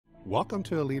Welcome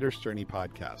to a Leader's Journey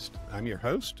podcast. I'm your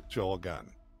host, Joel Gunn.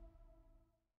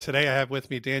 Today I have with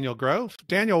me Daniel Grove.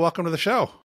 Daniel, welcome to the show.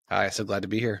 Hi, so glad to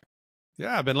be here.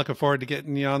 Yeah, I've been looking forward to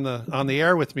getting you on the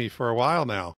air with me for a while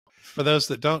now. For those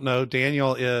that don't know,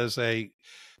 Daniel is a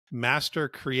master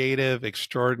creative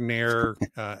extraordinaire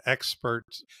expert.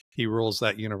 He rules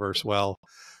that universe well.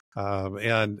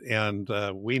 And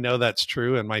we know that's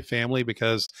true in my family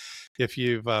because if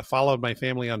you've followed my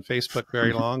family on Facebook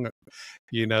very long,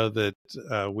 you know that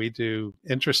we do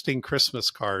interesting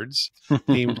Christmas cards,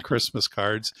 themed Christmas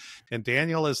cards. And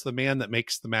Daniel is the man that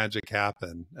makes the magic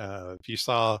happen. If you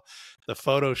saw the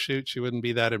photo shoot, you wouldn't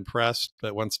be that impressed.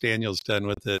 But once Daniel's done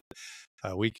with it,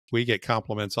 we get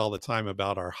compliments all the time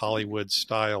about our Hollywood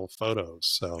style photos.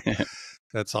 So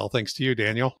that's all thanks to you,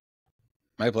 Daniel.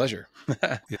 My pleasure.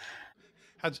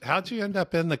 How'd you end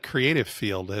up in the creative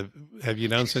field? Have you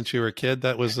known since you were a kid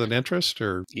that was an interest,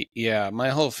 or? Yeah, my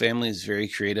whole family is very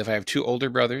creative. I have two older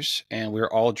brothers, and we're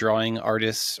all drawing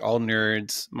artists, all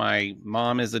nerds. My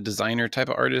mom is a designer type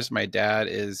of artist. My dad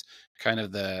is kind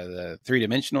of the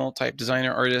three-dimensional type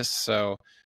designer artist. So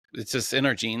it's just in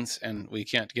our genes, and we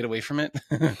can't get away from it.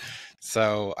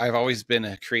 So I've always been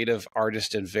a creative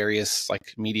artist in various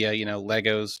like media,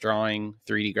 Legos, drawing,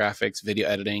 3D graphics, video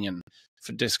editing, and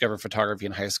discover photography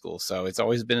in high school. So it's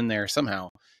always been in there somehow.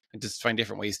 I just find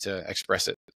different ways to express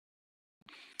it.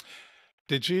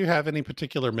 Did you have any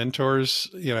particular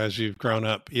mentors, as you've grown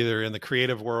up, either in the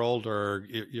creative world or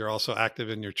you're also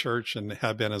active in your church and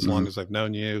have been as long as I've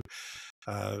known you?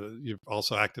 You're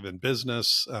also active in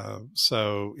business.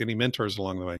 So any mentors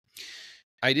along the way?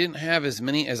 I didn't have as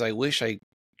many as I wish I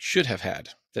should have had.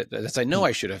 That's I know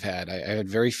I should have had. I had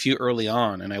very few early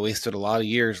on, and I wasted a lot of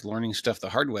years learning stuff the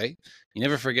hard way. You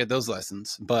never forget those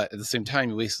lessons, but at the same time,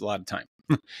 you waste a lot of time.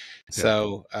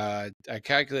 So I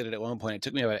calculated at one point, it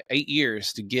took me about 8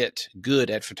 years to get good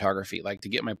at photography, like to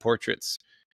get my portraits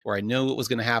where I knew what was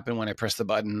going to happen when I pressed the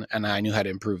button, and I knew how to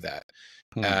improve that.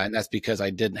 And that's because I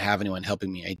didn't have anyone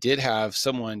helping me. I did have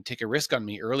someone take a risk on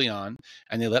me early on,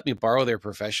 and they let me borrow their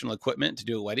professional equipment to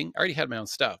do a wedding. I already had my own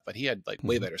stuff, but he had like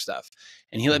way better stuff.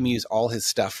 And he let me use all his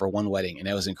stuff for one wedding, and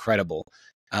it was incredible.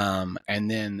 And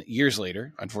then years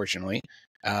later, unfortunately,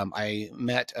 I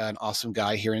met an awesome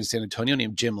guy here in San Antonio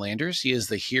named Jim Landers. He is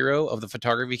the hero of the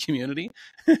photography community.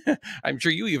 I'm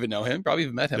sure you even know him, probably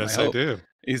even met him. Yes, I do.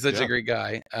 He's such a great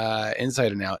guy,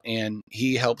 inside and out. And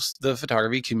he helps the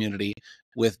photography community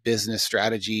with business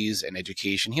strategies and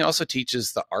education. He also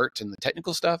teaches the art and the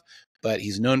technical stuff, but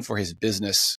he's known for his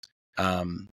business,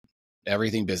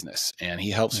 everything business. And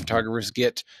he helps photographers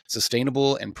get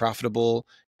sustainable and profitable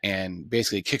and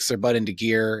basically kicks their butt into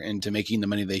gear into making the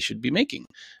money they should be making.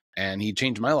 And he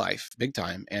changed my life big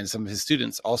time. And some of his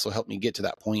students also helped me get to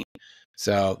that point.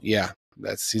 So yeah,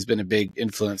 he's been a big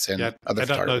influence in other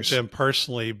photographers. I don't know Jim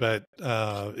personally, but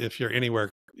if you're anywhere,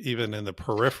 even in the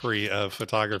periphery of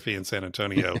photography in San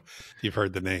Antonio, you've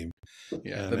heard the name.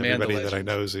 Yeah, and everybody that I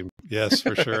knows him. Yes,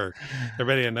 for sure.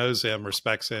 Everybody that knows him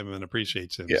respects him and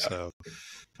appreciates him. Yeah. So,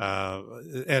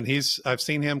 and I've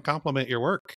seen him compliment your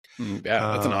work. Yeah,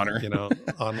 that's an honor.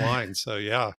 Online. So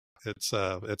yeah,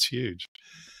 it's huge.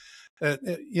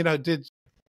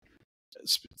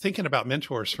 Thinking about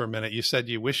mentors for a minute, you said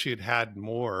you wish you'd had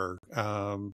more.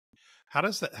 How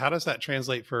does that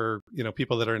translate for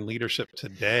people that are in leadership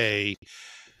today?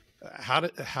 How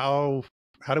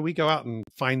do we go out and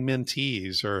find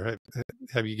mentees, or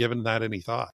have you given that any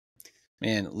thought?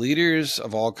 Man, leaders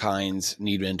of all kinds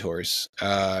need mentors.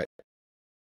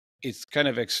 It's kind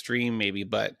of extreme maybe,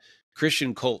 but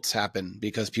Christian cults happen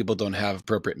because people don't have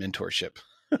appropriate mentorship.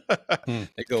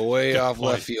 They go way off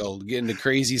left field, get into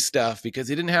crazy stuff because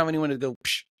they didn't have anyone to go,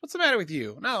 what's the matter with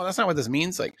you? No, that's not what this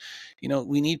means. Like,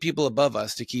 we need people above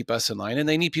us to keep us in line, and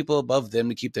they need people above them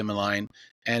to keep them in line.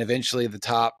 And eventually the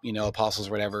top, apostles,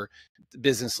 whatever,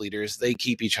 business leaders, they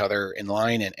keep each other in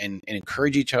line and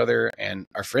encourage each other and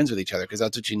are friends with each other, because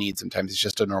that's what you need. Sometimes it's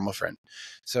just a normal friend.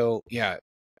 So yeah,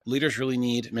 leaders really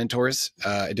need mentors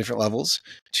at different levels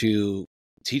to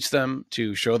teach them,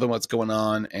 to show them what's going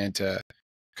on, and to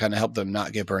kind of help them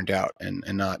not get burnt out and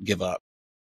not give up.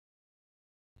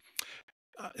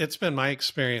 It's been my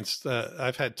experience that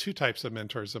I've had two types of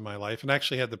mentors in my life, and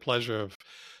actually had the pleasure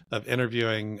of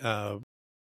interviewing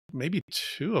maybe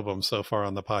two of them so far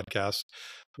on the podcast.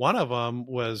 One of them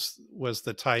was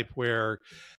the type where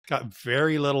got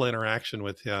very little interaction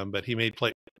with him, but he made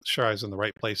sure I was in the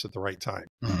right place at the right time,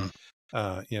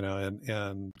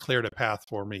 and cleared a path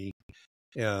for me,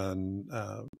 and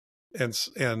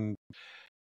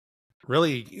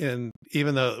really, and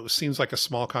even though it seems like a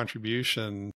small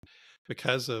contribution,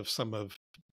 because of some of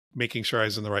making sure I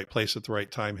was in the right place at the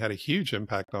right time had a huge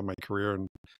impact on my career and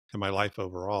my life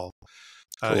overall.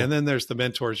 Cool. And then there's the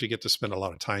mentors you get to spend a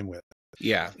lot of time with.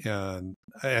 Yeah. And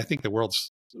I think the world's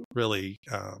really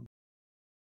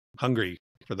hungry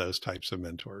for those types of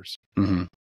mentors. Mm-hmm.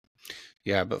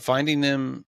 Yeah, but finding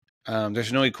them,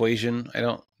 there's no equation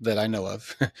that I know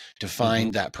of to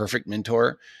find that perfect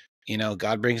mentor.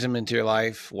 God brings them into your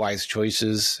life. Wise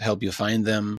choices help you find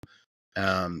them.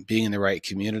 Being in the right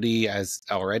community as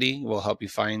already will help you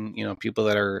find, people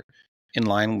that are in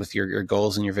line with your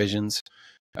goals and your visions.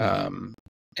 There's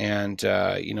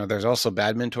also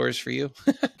bad mentors for you.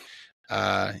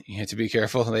 You have to be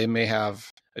careful. They may have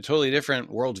a totally different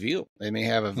worldview. They may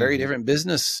have a very different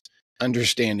business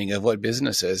understanding of what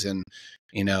business is, and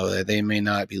that they may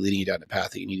not be leading you down the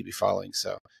path that you need to be following.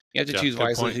 So you have to choose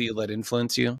wisely who you let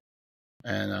influence you,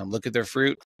 and look at their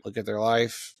fruit, look at their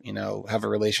life, have a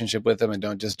relationship with them, and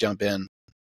don't just jump in.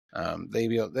 They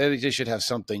just should have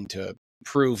something to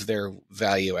prove their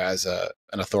value as an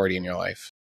authority in your life.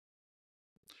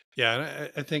 Yeah,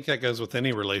 and I think that goes with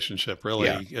any relationship, really.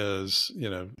 Is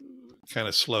kind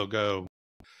of slow go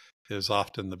is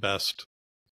often the best.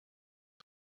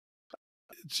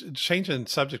 Changing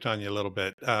subject on you a little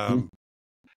bit.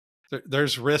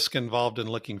 There's risk involved in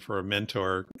looking for a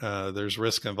mentor. There's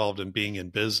risk involved in being in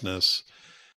business.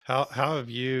 How have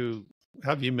you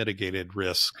mitigated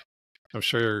risk? I'm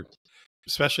sure,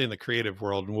 especially in the creative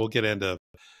world, and we'll get into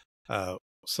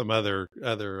some other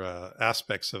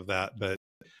aspects of that. But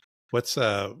what's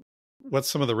some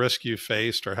of the risk you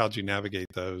faced, or how'd you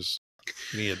navigate those?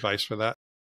 Any advice for that?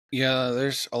 Yeah,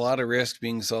 there's a lot of risk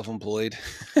being self-employed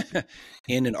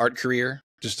in an art career.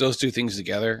 Just those two things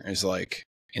together is like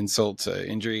insult to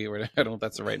injury, or I don't know if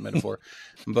that's the right metaphor.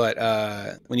 But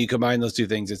when you combine those two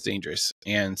things, it's dangerous.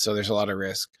 And so there's a lot of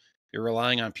risk. You're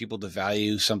relying on people to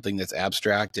value something that's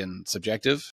abstract and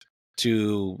subjective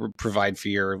to provide for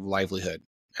your livelihood.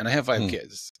 And I have 5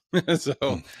 kids.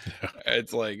 So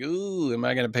it's like, ooh, am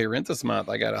I going to pay rent this month?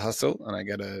 I got to hustle and I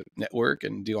got to network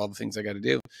and do all the things I got to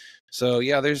do. So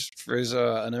yeah, there's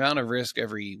an amount of risk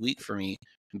every week for me.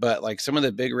 But like some of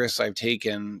the big risks I've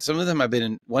taken, some of them I've been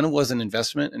in. One was an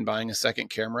investment in buying a second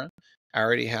camera. I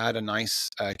already had a nice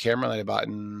camera that I bought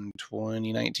in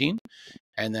 2019.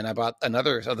 And then I bought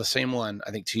another of the same one,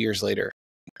 I think 2 years later,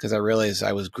 because I realized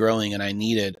I was growing and I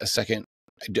needed a second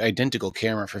identical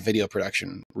camera for video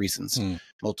production reasons,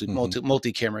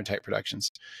 multi-camera type productions.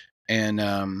 And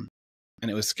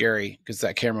it was scary because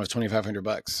that camera was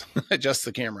 $2,500, just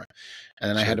the camera. And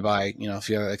then I had to buy, a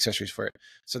few other accessories for it.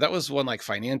 So that was one like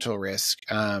financial risk.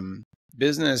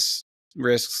 Business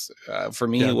risks for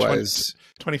me was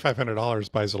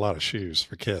 $2,500 buys a lot of shoes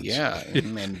for kids. Yeah.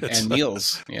 And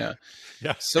meals. Yeah.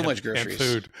 Yeah. So much groceries. And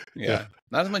food. Yeah.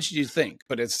 Not as much as you think,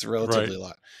 but it's relatively a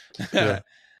lot. Yeah.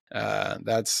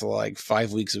 That's like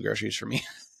 5 weeks of groceries for me.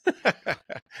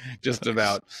 Just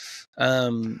about.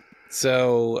 I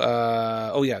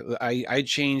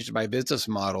changed my business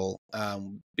model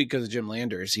because of Jim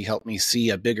Landers. He helped me see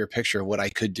a bigger picture of what I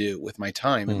could do with my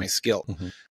time and my skill.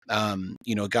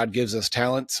 God gives us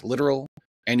talents, literal,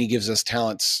 and he gives us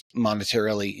talents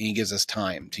monetarily, and he gives us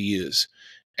time to use.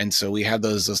 And so we have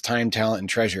those time, talent, and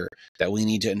treasure that we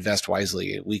need to invest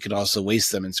wisely. We could also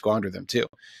waste them and squander them too.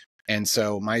 And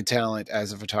so my talent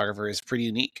as a photographer is pretty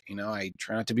unique. I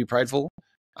try not to be prideful.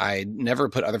 I never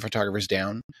put other photographers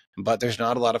down, but there's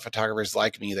not a lot of photographers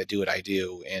like me that do what I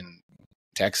do in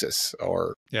Texas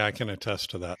or I can attest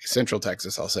to that. Central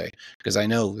Texas, I'll say, because I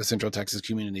know the Central Texas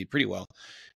community pretty well.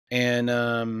 And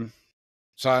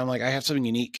so I'm like, I have something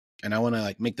unique and I want to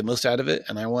like make the most out of it.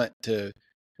 And I want to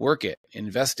work it,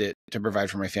 invest it to provide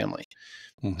for my family.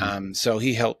 So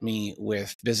he helped me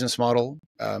with business model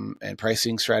and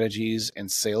pricing strategies and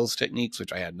sales techniques,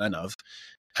 which I had none of.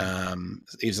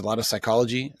 It's a lot of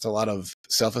psychology. It's a lot of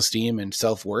self-esteem and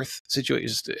self-worth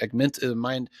situations, like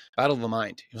battle of the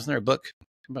mind. Wasn't there a book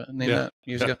named that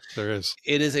years ago? There is.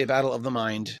 It is a battle of the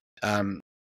mind.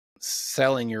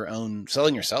 Selling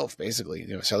yourself, basically,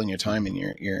 selling your time and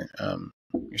your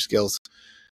skills.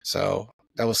 So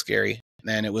that was scary.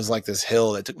 And it was like this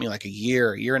hill that took me like a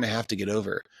year and a half to get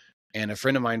over. And a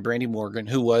friend of mine, Brandy Morgan,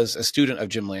 who was a student of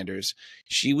Jim Landers,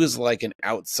 she was like an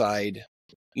outside.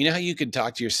 You know how you can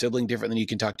talk to your sibling different than you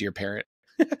can talk to your parent?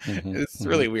 It's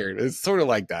really weird. It's sort of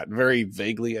like that, very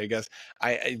vaguely, I guess.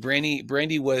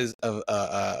 Brandy was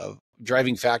a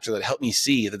driving factor that helped me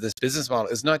see that this business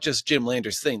model is not just Jim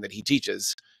Landers' thing that he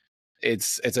teaches.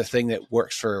 It's a thing that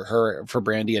works for her, for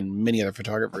Brandy, and many other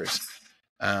photographers.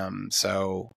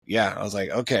 So yeah, I was like,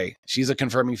 okay, she's a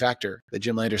confirming factor that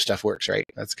Jim Landers stuff works, right?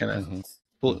 That's kind of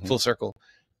full circle.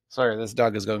 Sorry, this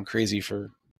dog is going crazy for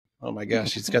Oh my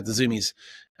gosh, he's got the zoomies.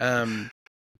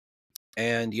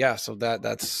 And yeah, so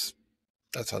that's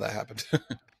how that happened.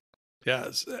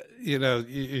 Yeah.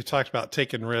 You talked about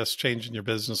taking risks, changing your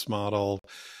business model,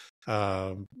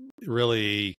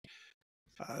 really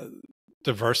uh,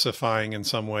 diversifying in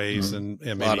some ways, and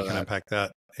A maybe lot you of can that. unpack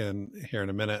that in here in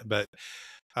a minute. But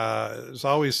there's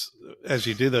always, as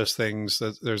you do those things,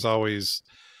 there's always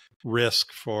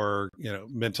risk for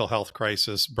mental health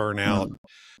crisis, burnout,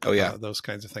 Oh yeah. those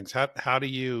kinds of things. How do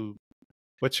you?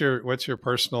 What's your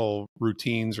personal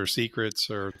routines or secrets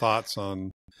or thoughts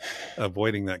on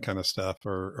avoiding that kind of stuff,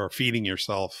 or feeding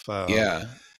yourself? Yeah.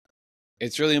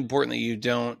 It's really important that you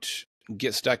don't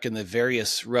get stuck in the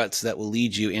various ruts that will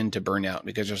lead you into burnout,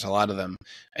 because there's a lot of them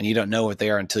and you don't know what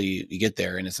they are until you get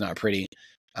there, and it's not pretty.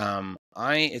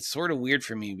 It's sort of weird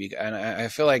for me, and I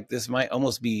feel like this might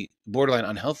almost be borderline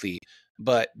unhealthy,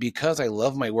 but because I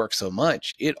love my work so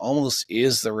much, it almost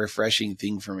is the refreshing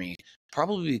thing for me,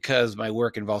 probably because my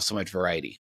work involves so much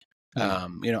variety.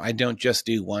 Hmm. I don't just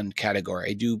do one category.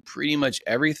 I do pretty much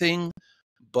everything,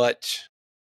 but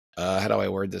how do I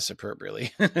word this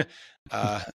appropriately?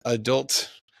 Adult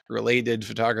related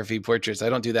photography, portraits. I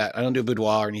don't do that. I don't do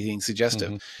boudoir or anything suggestive.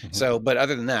 Hmm. Hmm. So, but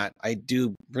other than that, I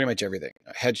do pretty much everything.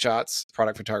 Headshots,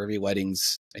 product photography,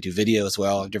 weddings. I do video as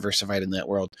well. I've diversified in that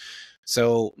world.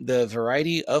 So the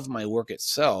variety of my work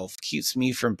itself keeps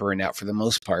me from burnout for the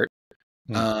most part.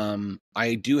 Hmm.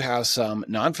 I do have some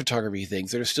non-photography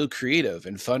things that are still creative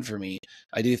and fun for me.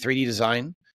 I do 3D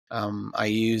design. I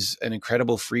use an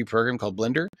incredible free program called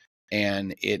Blender,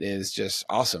 and it is just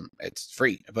awesome. It's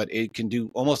free, but it can do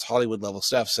almost Hollywood level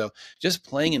stuff. So just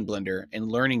playing in Blender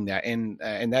and learning that, and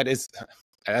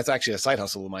that's actually a side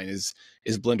hustle of mine, is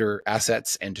Blender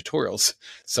assets and tutorials.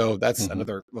 So that's Hmm.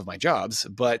 another of my jobs,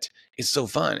 but it's so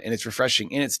fun and it's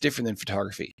refreshing and it's different than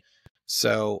photography.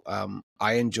 So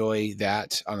I enjoy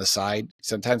that on the side.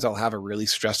 Sometimes I'll have a really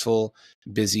stressful,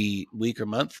 busy week or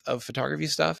month of photography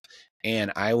stuff, and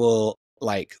I will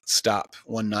like stop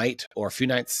one night or a few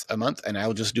nights a month, and I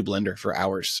will just do Blender for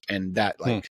hours, and that Hmm.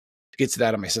 like gets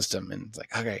that on my system, and it's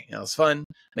like, okay, it's fun,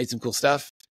 made some cool stuff.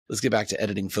 Let's get back to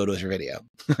editing photos or video.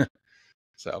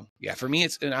 So yeah, for me,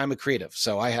 and I'm a creative,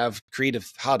 so I have creative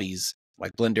hobbies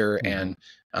like Blender Hmm.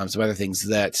 and some other things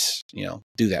that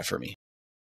do that for me.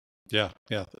 Yeah,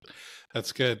 yeah,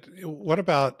 that's good. What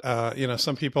about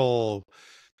some people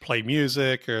play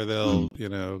music, or Mm,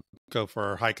 they'll go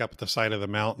for a hike up the side of the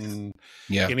mountain,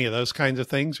 yeah. any of those kinds of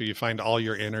things, or you find all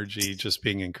your energy just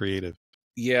being in creative?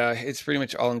 Yeah, it's pretty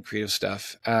much all in creative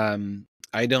stuff.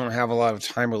 I don't have a lot of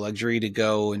time or luxury to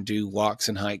go and do walks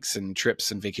and hikes and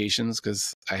trips and vacations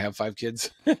because I have 5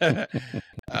 kids.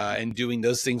 And doing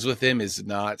those things with them is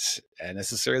not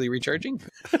necessarily recharging.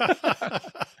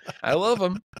 I love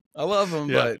them. I love them,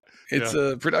 Yeah, but it's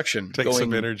yeah. a production Take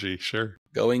some energy, sure.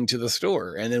 going to the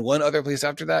store. And then one other place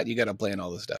after that, you got to plan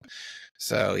all this stuff.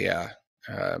 So yeah,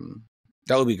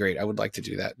 that would be great. I would like to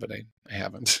do that, but I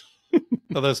haven't.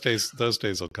 Well, those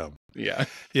days will come. Yeah.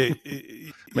 You, I'm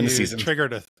in the you season.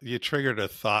 triggered a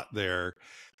thought there.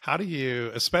 How do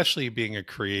you, especially being a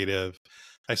creative,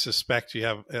 I suspect you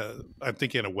have, I'm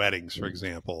thinking of weddings, for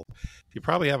example, you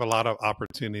probably have a lot of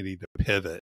opportunity to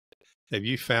pivot. Have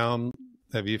you found,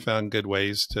 good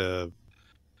ways to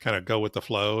kind of go with the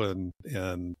flow and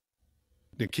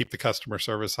to keep the customer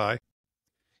service high?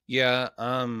 Yeah,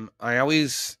 I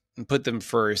always put them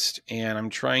first, and I'm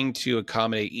trying to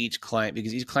accommodate each client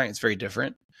because each client is very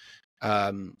different.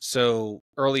 So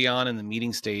early on in the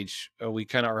meeting stage, we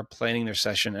kind of are planning their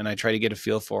session, and I try to get a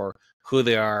feel for who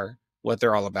they are, what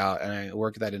they're all about, and I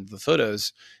work that into the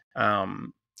photos.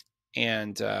 Um,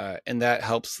 and that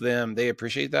helps them. They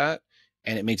appreciate that,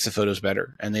 and it makes the photos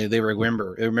better. And they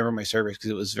remember my service because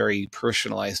it was very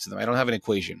personalized to them. I don't have an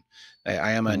equation.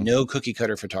 I am a Mm-hmm. no cookie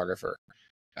cutter photographer.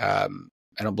 Um,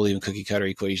 I don't believe in cookie cutter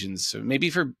equations. So maybe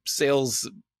for sales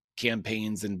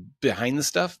campaigns and behind the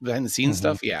scenes Mm-hmm.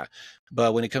 stuff, yeah.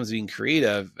 But when it comes to being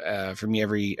creative, for me,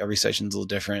 every session's a little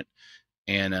different,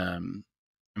 and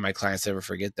my clients never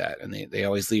forget that, and they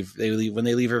always leave. They leave when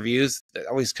they leave reviews. It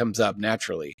always comes up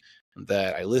naturally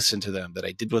that I listened to them, that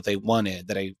I did what they wanted,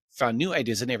 that I found new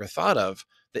ideas I never thought of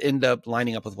that end up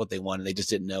lining up with what they wanted. They just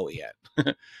didn't know it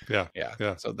yet. Yeah. Yeah,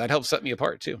 Yeah. so that helps set me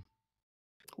apart too.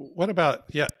 What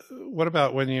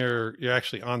about when you're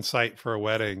actually on site for a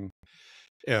wedding,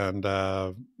 and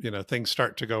things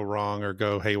start to go wrong or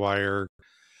go haywire?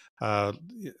 uh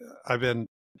I've been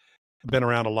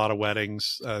around a lot of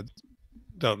weddings.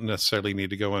 Don't necessarily need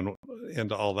to go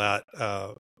into all that,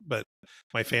 but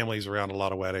my family's around a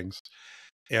lot of weddings,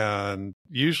 and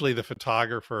usually the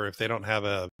photographer, if they don't have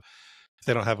a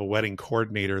wedding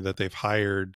coordinator that they've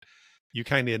hired, you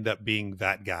kind of end up being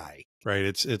that guy, right?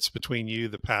 It's between you,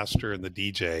 the pastor, and the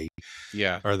DJ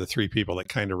Yeah. are the three people that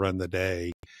kind of run the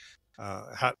day.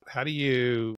 How do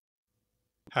you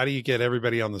get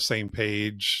everybody on the same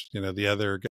page? The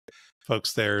other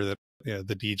folks there, that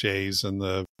the DJs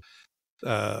and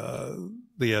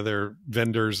the other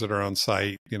vendors that are on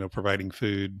site, providing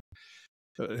food.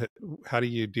 How do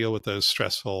you deal with those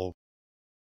stressful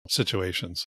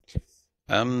situations?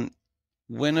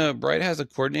 When a bride has a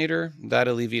coordinator, that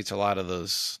alleviates a lot of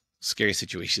those scary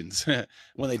situations.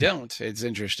 When they don't, it's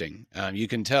interesting. You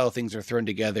can tell things are thrown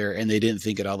together and they didn't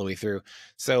think it all the way through.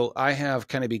 So I have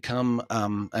kind of become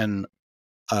an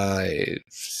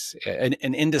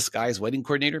in disguise wedding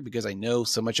coordinator because I know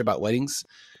so much about weddings.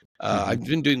 I've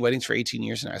been doing weddings for 18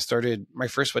 years now. My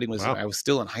first wedding was, I was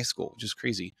still in high school, which is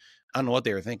crazy. I don't know what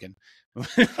they were thinking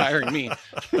hiring me.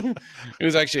 It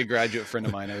was actually a graduate friend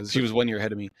of mine. She was 1 year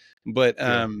ahead of me, but,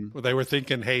 well, they were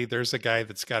thinking, hey, there's a guy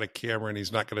that's got a camera and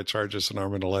he's not going to charge us an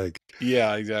arm and a leg.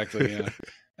 Yeah, exactly. Yeah.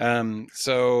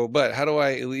 But how do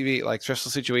I alleviate like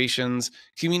stressful situations?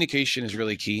 Communication is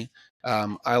really key.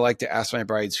 I like to ask my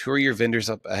brides, who are your vendors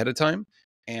up ahead of time?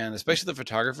 And especially the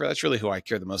photographer, that's really who I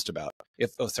care the most about.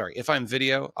 If I'm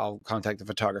video, I'll contact the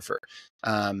photographer.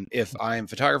 If I'm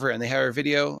photographer and they have a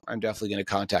video, I'm definitely going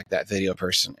to contact that video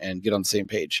person and get on the same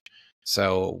page.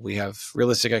 So we have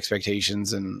realistic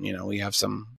expectations and, we have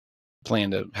some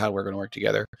plan to how we're going to work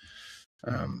together.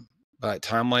 But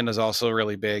timeline is also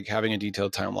really big, having a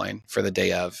detailed timeline for the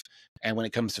day of. And when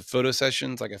it comes to photo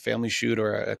sessions, like a family shoot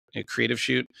or a creative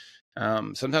shoot,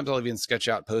 sometimes I'll even sketch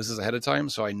out poses ahead of time.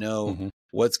 So I know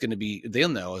what's going to be, they'll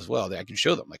know as well that I can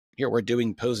show them, like, here, we're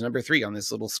doing pose number 3 on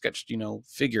this little sketched,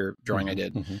 figure drawing I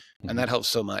did. And that helps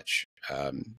so much.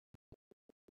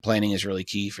 Planning is really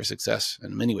key for success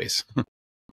in many ways.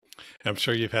 I'm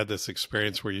sure you've had this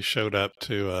experience where you showed up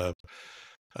to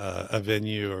a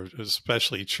venue, or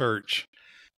especially church,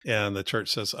 and the church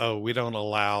says, oh, we don't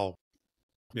allow,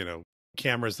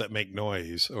 cameras that make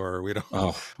noise, or we don't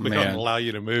allow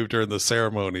you to move during the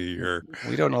ceremony, or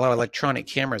we don't allow electronic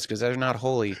cameras because they're not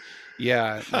holy.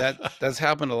 Yeah, that's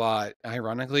happened a lot.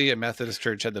 Ironically, a Methodist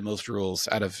church had the most rules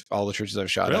out of all the churches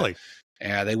I've shot at.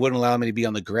 Yeah, they wouldn't allow me to be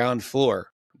on the ground floor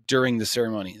during the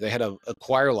ceremony. They had a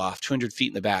choir loft 200 feet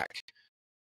in the back.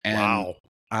 And wow.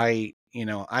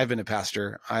 I've been a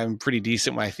pastor. I'm pretty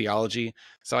decent with my theology.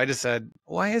 So I just said,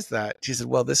 why is that? She said,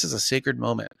 well, this is a sacred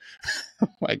moment.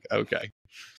 Like, okay.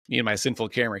 Me and my sinful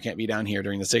camera can't be down here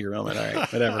during the sacred moment. All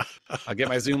right, whatever.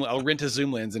 I'll rent a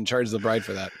zoom lens and charge the bride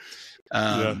for that.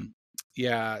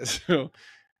 So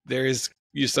there's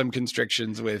some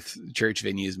constrictions with church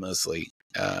venues mostly.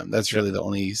 That's really the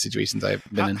only situations I've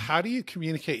been in. How do you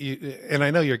communicate? And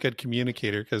I know you're a good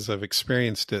communicator because I've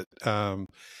experienced it.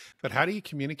 But how do you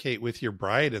communicate with your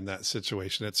bride in that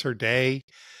situation? It's her day.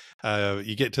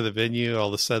 You get to the venue, all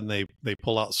of a sudden they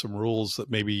pull out some rules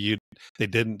that maybe they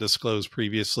didn't disclose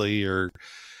previously, or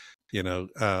what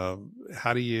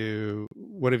have you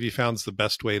found is the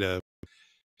best way to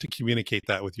communicate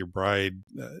that with your bride?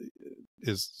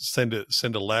 Is send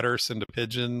a letter, send a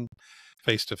pigeon,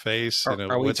 face to face?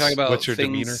 Are we talking about what's your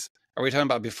demeanor? Are we talking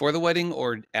about before the wedding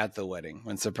or at the wedding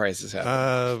when surprises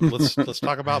happen? Let's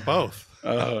talk about both.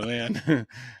 Oh man.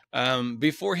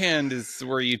 Beforehand is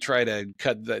where you try to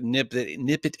nip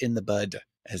it in the bud,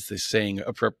 as the saying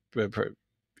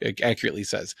accurately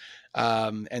says.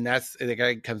 And that's the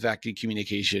guy comes back to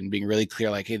communication, being really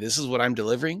clear, like, hey, this is what I'm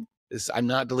delivering. I'm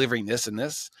not delivering this and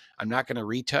this. I'm not going to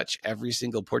retouch every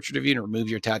single portrait of you and remove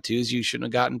your tattoos you shouldn't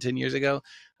have gotten 10 years ago.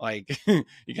 Like,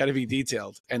 you got to be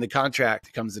detailed. And the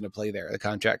contract comes into play there. The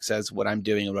contract says what I'm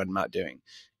doing and what I'm not doing.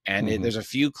 And there's a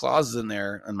few clauses in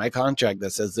there in my contract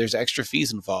that says there's extra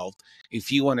fees involved if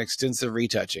you want extensive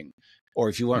retouching, or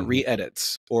if you want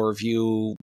re-edits, or if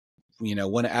you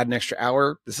want to add an extra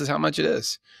hour, this is how much it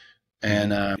is.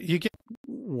 And you get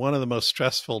one of the most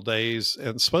stressful days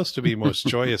and supposed to be most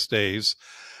joyous days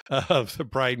of the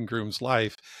bride and groom's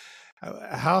life.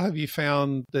 How have you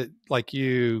found that, like,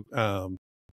 you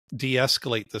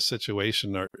de-escalate the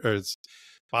situation, or is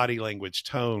body language,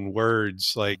 tone,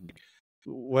 words, like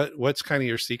what's kind of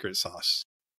your secret sauce?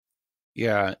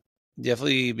 Yeah,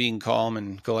 definitely being calm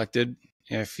and collected.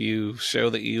 If you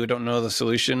show that you don't know the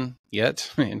solution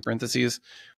yet, in parentheses,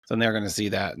 then they're going to see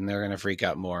that and they're going to freak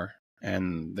out more.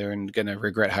 And they're going to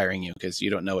regret hiring you because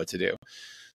you don't know what to do.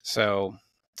 So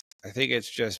I think it's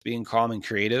just being calm and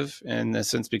creative in a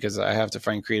sense, because I have to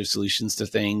find creative solutions to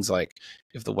things. Like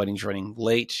if the wedding's running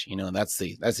late, that's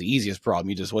the easiest problem.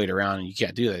 You just wait around and you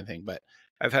can't do anything. But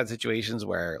I've had situations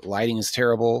where lighting is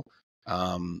terrible.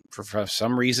 For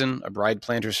some reason, a bride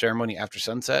planned her ceremony after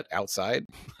sunset outside.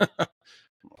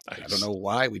 I don't know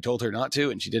why. We told her not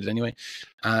to, and she did it anyway.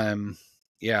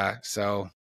 Yeah. So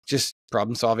just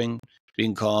problem solving,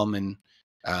 being calm, and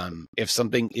if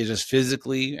something is just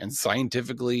physically and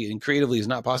scientifically and creatively is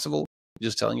not possible,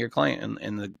 just telling your client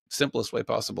in the simplest way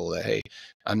possible that, hey,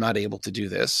 I'm not able to do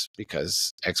this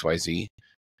because XYZ,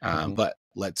 but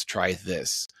let's try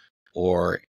this,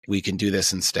 or we can do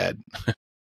this instead.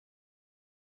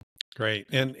 Great.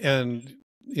 And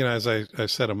as I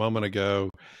said a moment ago,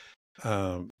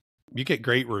 you get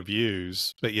great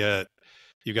reviews, but yet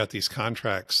you've got these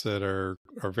contracts that are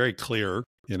very clear,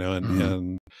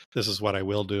 and this is what I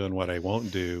will do and what I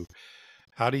won't do.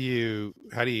 How do you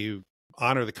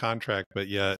honor the contract, but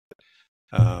yet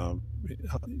kind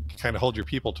of hold your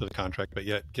people to the contract, but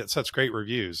yet get such great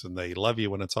reviews and they love you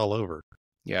when it's all over?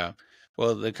 Yeah.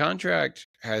 Well, the contract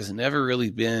has never really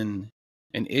been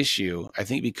an issue, I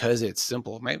think, because it's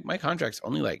simple. My contract's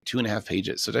only like 2.5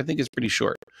 pages, so I think it's pretty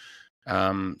short.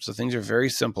 So things are very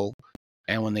simple.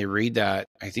 And when they read that,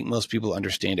 I think most people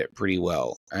understand it pretty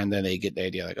well. And then they get the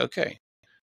idea like, okay,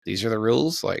 these are the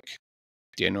rules. Like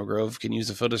Daniel Grove can use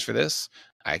the photos for this.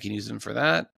 I can use them for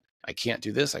that. I can't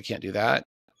do this. I can't do that.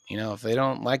 If they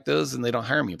don't like those, then they don't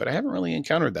hire me. But I haven't really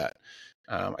encountered that.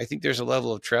 I think there's a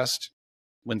level of trust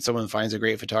when someone finds a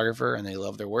great photographer and they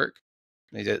love their work.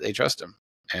 They trust them,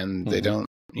 and they don't.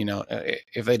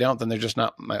 If they don't, then they're just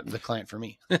not the client for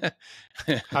me.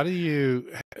 How do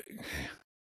you?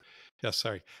 Yeah,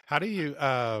 sorry. How do you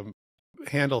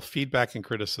handle feedback and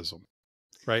criticism?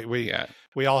 Right.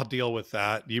 We all deal with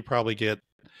that. You probably get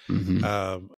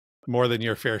more than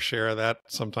your fair share of that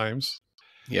sometimes.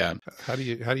 Yeah. How do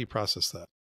you process that?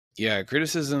 Yeah,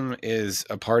 criticism is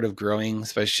a part of growing,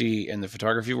 especially in the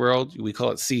photography world. We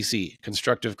call it CC,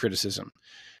 constructive criticism.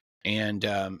 And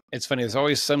it's funny, there's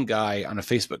always some guy on a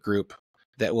Facebook group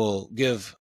that will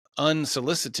give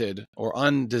unsolicited or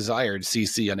undesired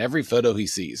CC on every photo he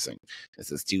sees. Like,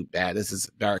 this is too bad, this is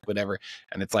dark, whatever.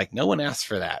 And it's like, no one asked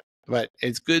for that, but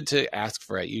it's good to ask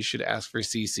for it. You should ask for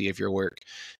CC of your work.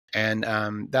 And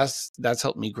that's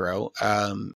helped me grow.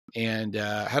 And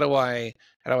how do I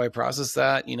process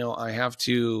that? I have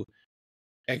to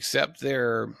accept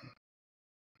their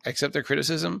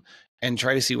criticism and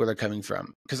try to see where they're coming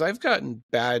from. Because I've gotten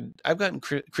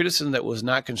criticism that was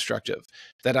not constructive,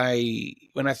 that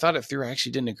when I thought it through, I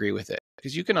actually didn't agree with it.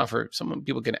 Because some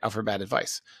people can offer bad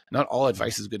advice. Not all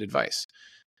advice is good advice.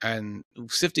 And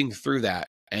sifting through that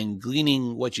and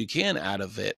gleaning what you can out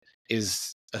of it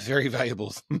is a very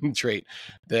valuable trait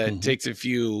that takes a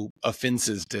few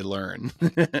offenses to learn.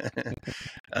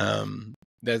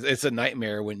 It's a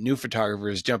nightmare when new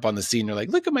photographers jump on the scene. They're like,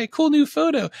 look at my cool new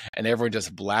photo. And everyone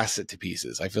just blasts it to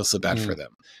pieces. I feel so bad for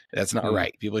them. That's not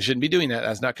right. People shouldn't be doing that.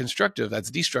 That's not constructive.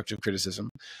 That's destructive criticism.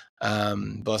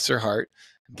 Bless their heart.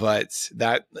 But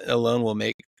that alone will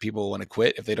make people want to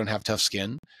quit if they don't have tough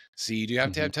skin. So you do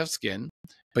have to have tough skin,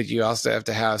 but you also have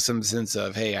to have some sense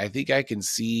of, hey, I think I can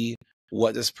see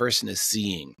what this person is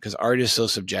seeing, because art is so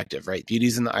subjective, right?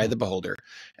 Beauty's in the eye of the beholder.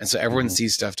 And so everyone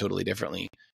sees stuff totally differently.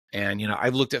 And,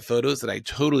 I've looked at photos that I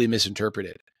totally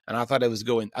misinterpreted, and I thought it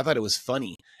was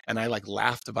funny. And I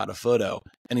laughed about a photo,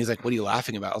 and he's like, what are you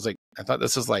laughing about? I was like, I thought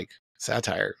this was like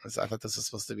satire. I thought this was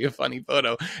supposed to be a funny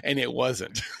photo, and it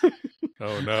wasn't.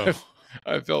 Oh no.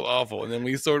 I felt awful. And then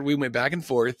we went back and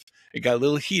forth. It got a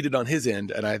little heated on his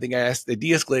end. And I think I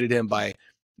de-escalated him by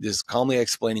just calmly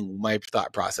explaining my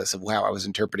thought process of how I was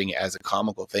interpreting it as a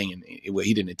comical thing. And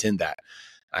he didn't intend that.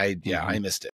 I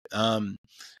missed it.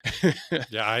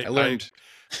 Yeah, I learned.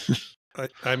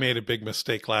 I made a big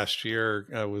mistake last year.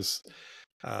 I was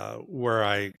where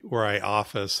I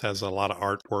office has a lot of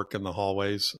artwork in the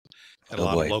hallways, and a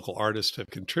lot of local artists have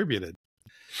contributed.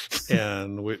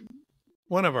 And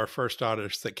one of our first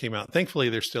artists that came out, thankfully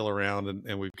they're still around,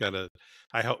 and we've got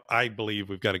I believe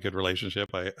we've got a good relationship.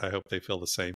 I hope they feel the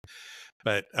same.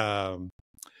 But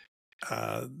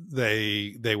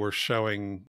they were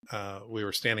showing, we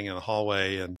were standing in the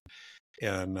hallway,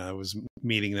 and I was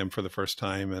meeting them for the first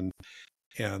time, and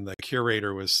the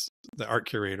art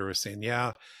curator was saying,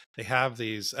 yeah, they have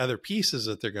these other pieces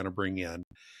that they're going to bring in.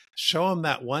 Show them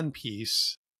that one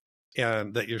piece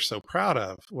and that you're so proud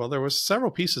of. Well, there was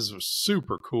several pieces that was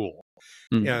super cool,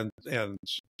 and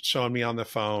showing me on the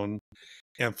phone,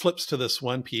 and flips to this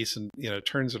one piece and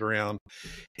turns it around,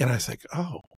 and I was like,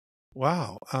 oh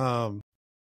wow,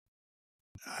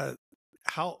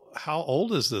 how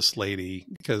old is this lady?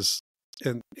 Because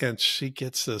and she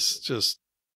gets this just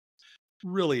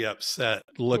really upset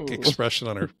expression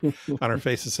on her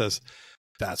face and says,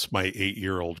 that's my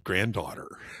 8-year-old granddaughter.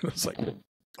 It's like,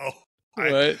 oh,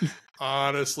 I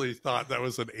honestly thought that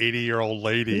was an 80-year-old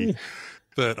lady.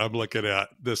 that I'm looking at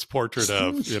this portrait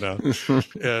of,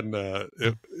 and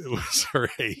it was her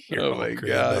 8-year-old Oh my gosh,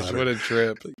 granddaughter. what a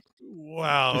trip.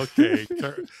 Wow. Okay.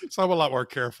 So I'm a lot more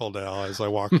careful now as I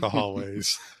walk the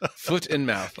hallways. Foot in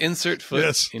mouth. Insert foot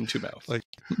Yes. into mouth. Like,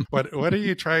 what are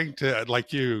you trying to,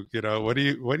 like, what are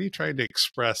you trying to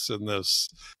express in this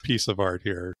piece of art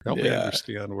here? Help me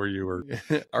understand where you were,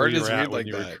 art is weird when like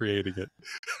you that. were creating it.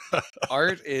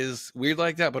 Art is weird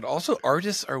like that, but also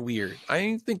artists are weird.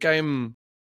 I think I'm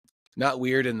not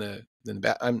weird in the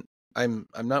I'm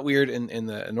not weird in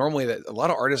the normal way that a lot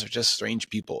of artists are just strange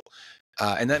people.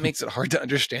 And that makes it hard to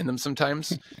understand them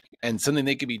sometimes. And something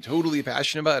they could be totally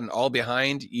passionate about and all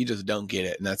behind, you just don't get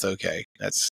it. And that's okay.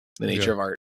 That's the nature of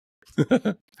art.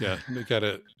 Yeah, you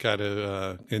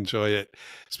gotta enjoy it.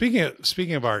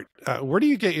 Speaking of art, where do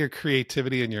you get your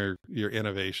creativity and your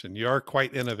innovation? You are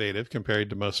quite innovative compared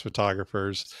to most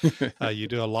photographers. You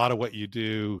do a lot of what you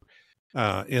do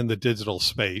in the digital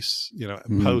space,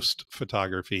 post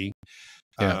photography.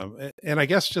 And I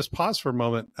guess just pause for a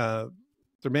moment.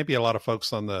 There may be a lot of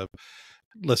folks on the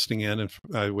listening in, and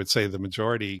I would say the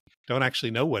majority don't actually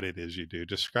know what it is you do.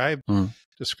 Describe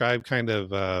kind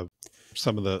of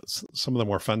some of the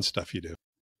more fun stuff you do.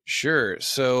 Sure.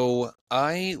 So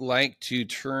I like to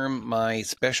term my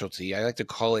specialty, I like to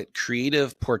call it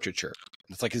creative portraiture.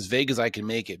 It's like as vague as I can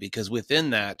make it, because within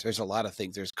that, there's a lot of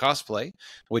things. There's cosplay,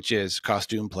 which is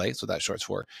costume play. So that's short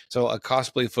for. So a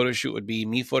cosplay photo shoot would be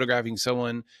me photographing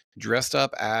someone dressed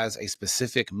up as a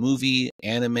specific movie,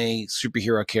 anime,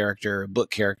 superhero character,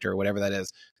 book character, whatever that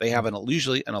is. They have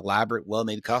usually an elaborate,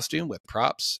 well-made costume with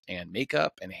props and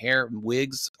makeup and hair and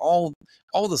wigs, all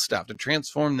the stuff to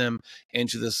transform them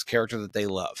into this character that they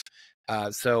love.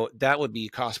 So that would be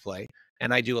cosplay.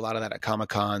 And I do a lot of that at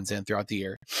Comic-Cons and throughout the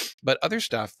year. But other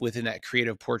stuff within that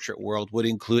creative portrait world would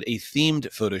include a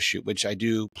themed photo shoot, which I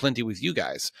do plenty with you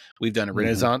guys. We've done a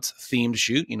Renaissance themed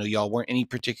shoot. Y'all weren't any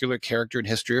particular character in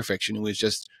history or fiction. It was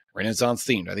just Renaissance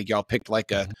themed. I think y'all picked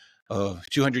like a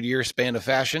 200-year span of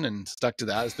fashion and stuck to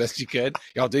that as best you could.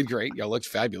 Y'all did great. Y'all looked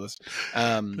fabulous.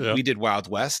 We did Wild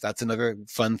West. That's another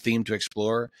fun theme to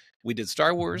explore. We did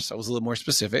Star Wars. I was a little more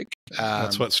specific.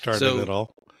 That's what started it all.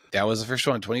 That was the first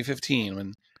one, 2015,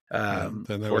 when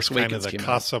then there was kind of the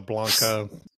Casablanca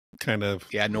kind of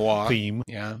noir theme.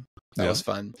 Yeah, that was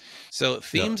fun. So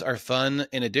themes are fun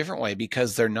in a different way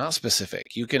because they're not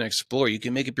specific. You can explore. You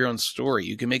can make up your own story.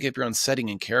 You can make up your own setting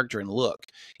and character and look.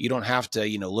 You don't have to,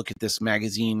 look at this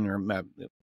magazine or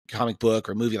comic book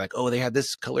or movie like, oh, they had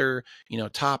this color,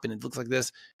 top and it looks like this.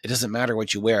 It doesn't matter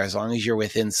what you wear as long as you're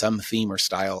within some theme or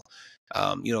style.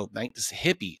 This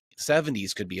hippie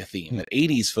 70s could be a theme. An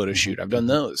 80s photo shoot, I've done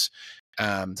those.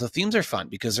 So themes are fun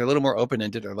because they're a little more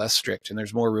open-ended or less strict, and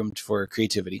there's more room for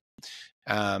creativity.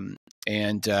 And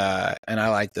I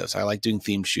like those. I like doing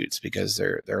themed shoots because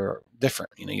they're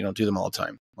different. You don't do them all the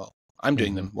time. Well, I'm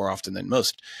doing them more often than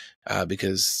most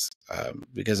because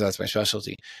that's my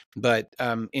specialty. But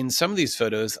in some of these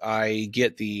photos, I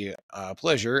get the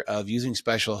pleasure of using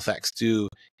special effects to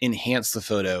enhance the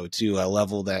photo to a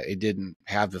level that it didn't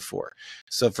have before.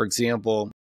 So, for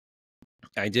example,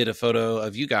 I did a photo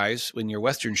of you guys in your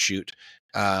Western shoot,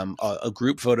 a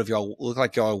group photo of y'all look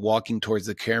like y'all are walking towards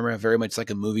the camera, very much like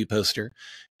a movie poster.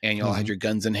 And y'all had your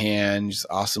guns in hand, just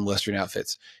awesome Western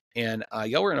outfits. And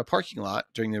y'all were in a parking lot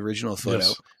during the original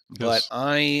photo, but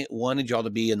I wanted y'all to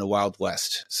be in the Wild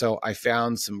West. So I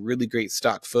found some really great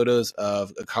stock photos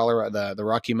of Colorado, the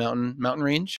Rocky Mountain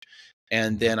range.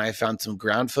 And then I found some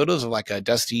ground photos of like a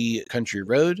dusty country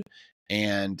road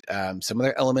and some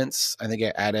other elements. I think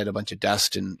I added a bunch of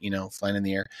dust and, flying in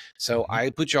the air. So I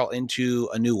put y'all into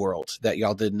a new world that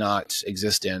y'all did not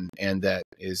exist in and that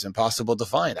is impossible to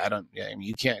find.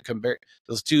 You can't compare.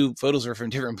 Those two photos are from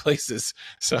different places.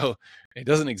 So it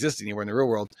doesn't exist anywhere in the real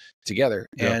world together.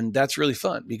 Yeah. And that's really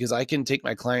fun because I can take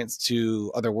my clients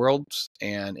to other worlds,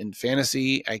 and in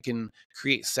fantasy, I can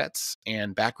create sets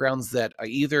and backgrounds that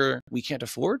either we can't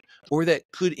afford or that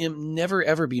could never,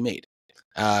 ever be made.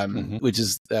 Which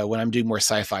is when I'm doing more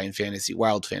sci-fi and fantasy,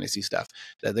 wild fantasy stuff,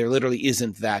 that there literally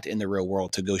isn't that in the real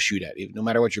world to go shoot at, no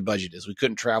matter what your budget is. We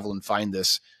couldn't travel and find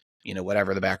this,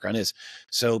 whatever the background is.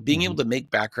 So being able to make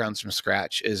backgrounds from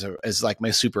scratch is like my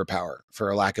superpower,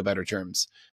 for lack of better terms.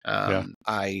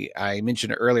 I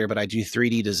mentioned it earlier, but I do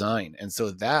 3D design. And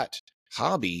so that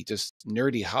hobby, just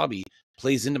nerdy hobby,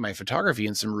 plays into my photography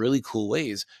in some really cool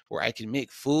ways where I can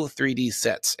make full 3D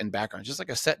sets and backgrounds, just like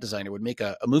a set designer would make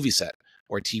a movie set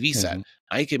or a TV set.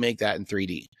 I can make that in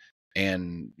 3D,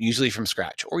 and usually from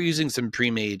scratch or using some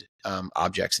pre-made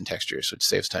objects and textures, which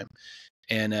saves time.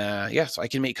 And yeah, so I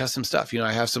can make custom stuff.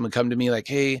 I have someone come to me like,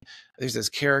 hey, there's this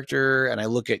character, and I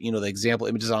look at, the example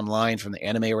images online from the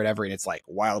anime or whatever, and it's like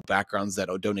wild backgrounds that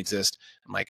don't exist.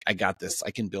 I'm like, I got this.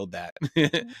 I can build that.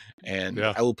 And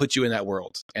I will put you in that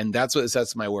world. And that's what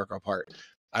sets my work apart.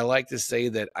 I like to say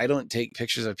that I don't take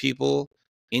pictures of people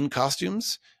in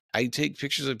costumes. I take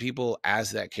pictures of people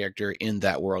as that character in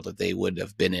that world that they would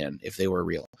have been in if they were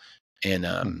real. And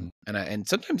and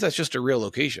sometimes that's just a real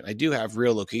location. I do have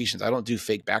real locations. I don't do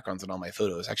fake backgrounds on all my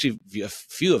photos. Actually, a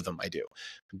few of them I do,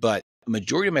 but the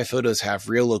majority of my photos have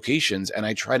real locations, and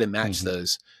I try to match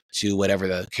those to whatever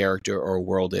the character or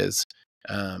world is.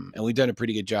 And we've done a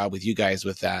pretty good job with you guys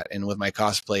with that, and with my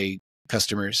cosplay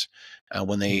customers.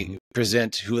 When they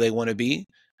present who they want to be,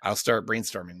 I'll start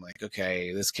brainstorming like,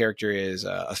 okay, this character is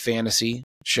a fantasy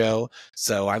show.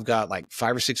 So I've got like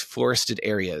 5 or 6 forested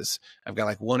areas. I've got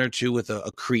like 1 or 2 with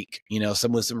a creek,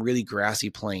 some with some really grassy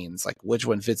plains. Like which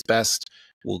one fits best,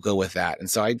 we'll go with that. And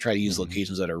so I try to use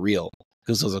locations that are real,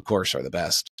 because those of course are the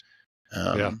best.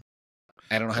 I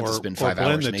don't have to spend 5 hours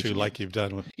blend the making two like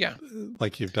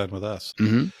you've done with us.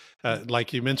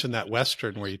 Like you mentioned that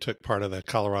Western where you took part of the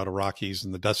Colorado Rockies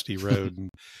and the dusty road and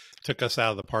took us out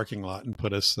of the parking lot and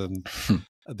put us in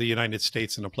the United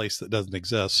States in a place that doesn't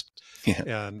exist.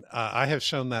 And I have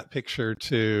shown that picture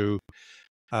to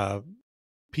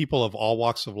people of all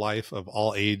walks of life, of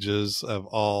all ages, of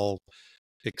all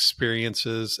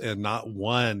experiences, and not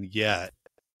one yet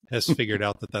has figured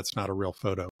out that that's not a real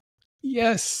photo.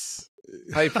 Yes.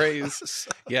 High praise.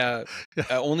 Yeah.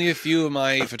 Only a few of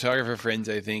my photographer friends,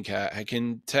 I think, I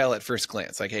can tell at first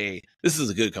glance, like, hey, this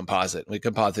is a good composite. Like,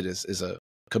 composite is a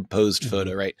composed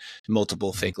photo, right?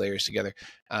 Multiple fake layers together.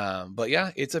 But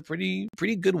yeah, it's a pretty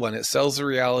good one. It sells the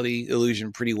reality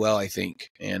illusion pretty well, I think.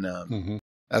 And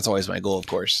that's always my goal, of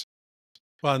course.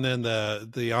 Well, and then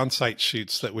the on-site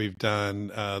shoots that we've done,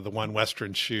 the one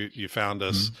Western shoot, you found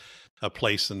us a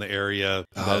place in the area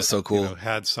that so cool.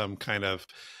 Had some kind of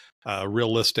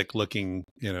realistic looking,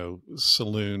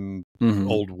 saloon,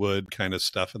 old wood kind of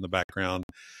stuff in the background.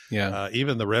 Yeah.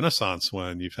 Even the Renaissance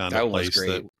one, you found that a place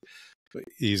that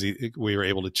we were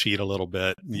able to cheat a little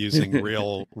bit using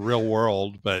real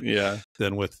world, but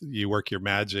then you work your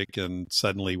magic and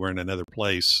suddenly we're in another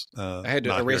place. I had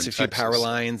to erase a few power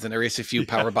lines and erase a few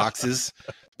power boxes.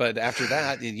 But after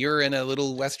that, you're in a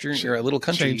little Western or a little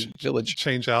country village.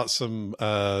 Change out in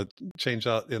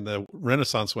the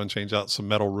Renaissance one, change out some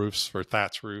metal roofs for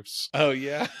thatch roofs. Oh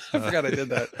yeah. I forgot I did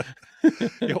that.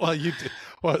 Well, you did.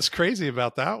 What's crazy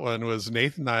about that one was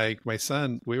Nathan and I, my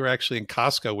son, we were actually in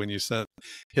Costco when you sent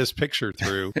his picture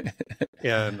through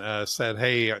and said,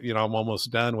 hey, I'm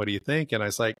almost done. What do you think? And I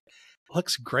was like,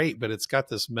 looks great, but it's got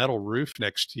this metal roof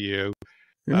next to you,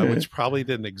 which probably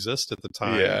didn't exist at the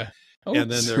time. Yeah. Oops.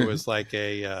 And then there was like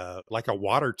a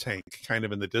water tank kind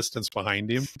of in the distance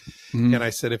behind him. And I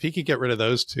said, if he could get rid of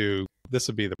those two, this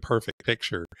would be the perfect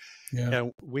picture. Yeah.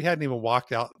 And we hadn't even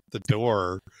walked out the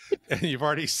door and you've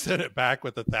already sent it back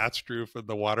with the thatched roof and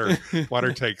the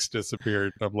water tanks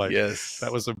disappeared. And I'm like, yes,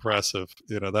 that was impressive.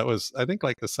 That was, I think,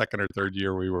 like the 2nd or 3rd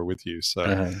year we were with you.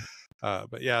 So,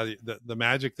 but yeah, the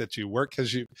magic that you work,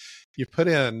 because you put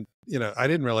in, I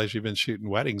didn't realize you've been shooting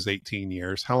weddings 18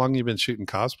 years. How long have you been shooting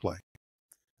cosplay?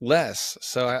 Less.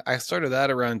 So I started that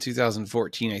around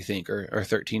 2014, I think, or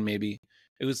 13 maybe.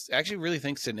 It was actually really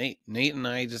thanks to Nate. Nate and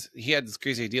I he had this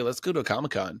crazy idea. Let's go to a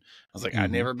Comic-Con. I was like, I've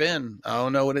never been. I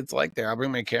don't know what it's like there. I'll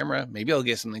bring my camera. Maybe I'll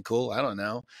get something cool. I don't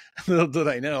know. Little did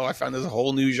I know, I found this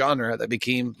whole new genre that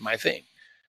became my thing.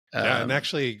 Yeah, and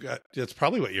actually, it's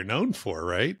probably what you're known for,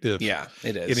 right? Yeah,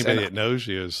 it is. Anybody that knows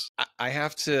you is. I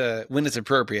have to, when it's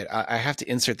appropriate, I have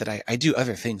to insert that I do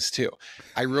other things too.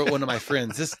 I wrote one of my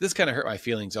friends. This kind of hurt my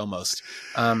feelings almost.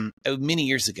 Many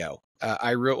years ago,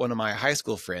 I wrote one of my high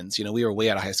school friends. We were way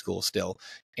out of high school still,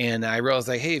 and I wrote, I was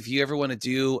like, hey, if you ever want to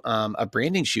do a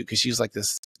branding shoot, because she was like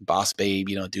this boss babe,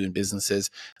 doing businesses.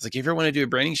 I was like, if you ever want to do a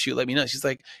branding shoot, let me know. She's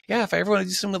like, yeah, if I ever want to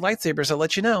do something with lightsabers, I'll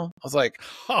let you know. I was like,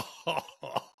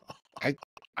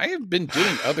 I have been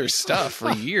doing other stuff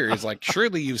for years. Like,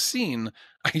 surely you've seen,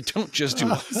 I don't just do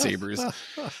lightsabers.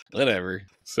 Whatever.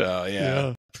 So,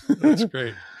 yeah. That's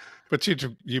great. But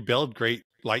you build great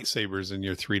lightsabers in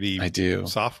your 3D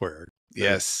software.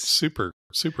 Yes. Super,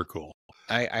 super cool.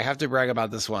 I have to brag about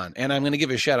this one. And I'm going to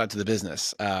give a shout out to the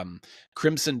business.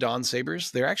 Crimson Dawn Sabers.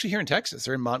 They're actually here in Texas.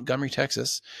 They're in Montgomery,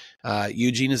 Texas.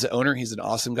 Eugene is the owner. He's an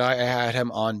awesome guy. I had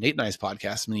him on Nate and I's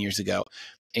podcast many years ago.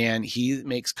 And he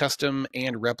makes custom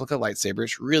and replica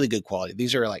lightsabers, really good quality.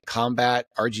 These are like combat,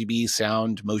 RGB,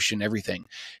 sound, motion, everything.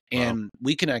 And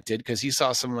we connected because he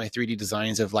saw some of my 3D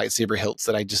designs of lightsaber hilts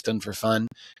that I just done for fun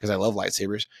because I love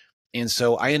lightsabers. And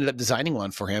so I ended up designing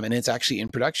one for him, and it's actually in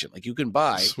production. Like, you can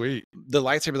buy Sweet. the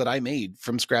lightsaber that I made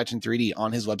from scratch in 3D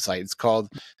on his website. It's called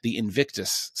the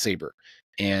Invictus Saber,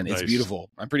 and it's Nice. beautiful.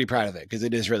 I'm pretty proud of it because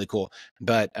it is really cool.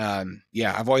 But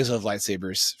yeah, I've always loved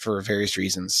lightsabers for various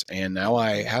reasons, and now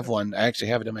I have one. I actually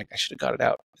have it in my. I should have got it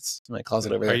out. It's in my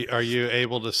closet over there. Are you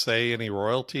able to say any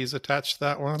royalties attached to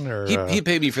that one? Or He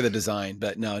paid me for the design,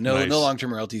 but no Nice.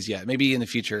 long-term royalties yet. Maybe in the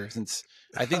future, since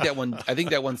I think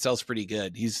that one sells pretty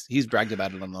good. He's bragged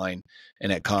about it online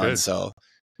and at cons, Good. so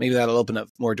maybe that'll open up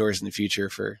more doors in the future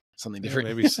for something different.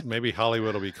 Yeah, maybe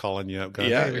Hollywood will be calling you up,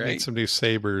 going, Yeah, "Hey, we right. need some new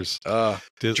sabers."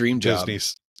 Dream job.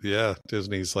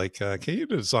 Disney's like, "Can you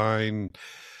design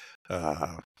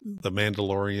the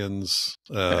Mandalorian's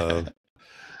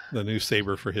the new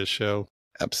saber for his show?"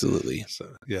 Absolutely.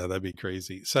 So yeah, that'd be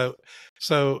crazy. So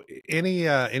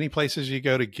any places you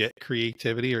go to get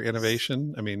creativity or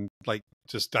innovation? I mean, like,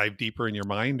 just dive deeper in your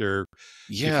mind, or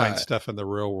you find stuff in the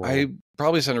real world? I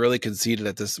probably sound really conceited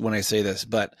at this when I say this,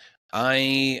 but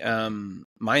my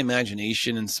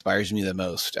imagination inspires me the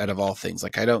most out of all things.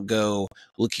 Like, I don't go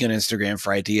looking on Instagram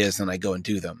for ideas and I go and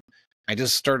do them. I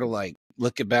just start to, like,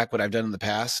 look at back what I've done in the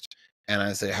past, and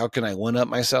I say, how can I one up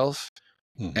myself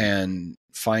and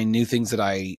find new things that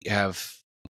I have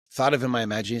thought of in my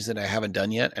imagination that I haven't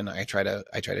done yet, and I try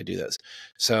to do those.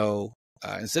 So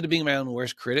instead of being my own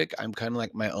worst critic, I'm kind of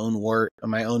like my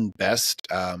own best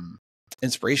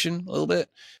inspiration a little bit.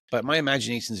 But my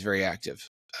imagination is very active.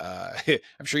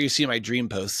 I'm sure you see my dream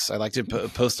posts. I like to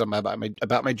post on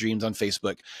about my dreams on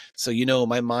Facebook. So,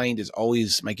 my mind is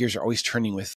always, my gears are always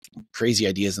turning with crazy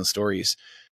ideas and stories.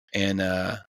 And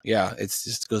yeah, it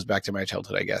just goes back to my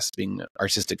childhood, I guess, being an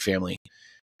artistic family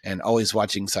and always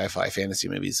watching sci-fi fantasy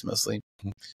movies mostly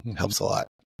helps a lot.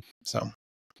 So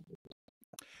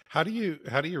how do you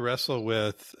wrestle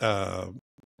with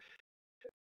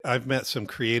I've met some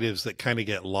creatives that kind of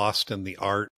get lost in the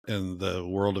art and the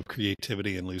world of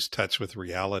creativity and lose touch with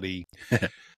reality.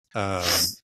 And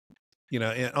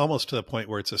almost to the point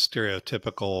where it's a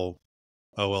stereotypical,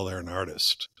 oh, well, they're an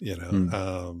artist,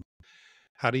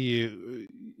 how do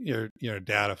you're a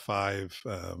dad of 5,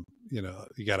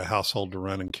 you got a household to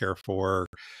run and care for.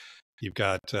 You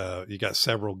got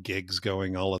several gigs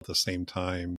going all at the same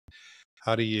time.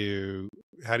 How do you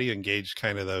engage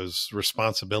kind of those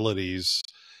responsibilities,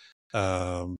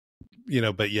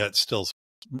 but yet still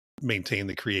maintain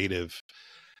the creative?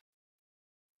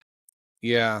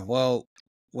 Yeah, well,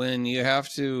 when you have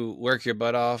to work your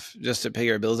butt off just to pay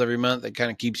your bills every month, it kind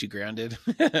of keeps you grounded.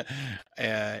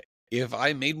 If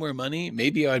I made more money,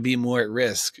 maybe I'd be more at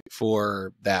risk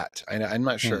for that. I'm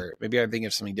not sure. Maybe I'm thinking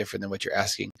of something different than what you're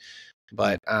asking.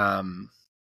 But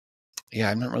yeah,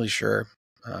 I'm not really sure.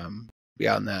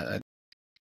 Beyond that,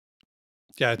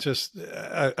 yeah, it's just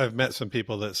I've met some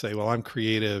people that say, "Well, I'm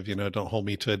creative. Don't hold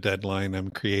me to a deadline.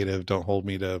 I'm creative. Don't hold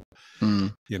me to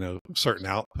certain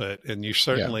output." And you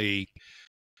certainly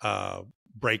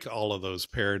break all of those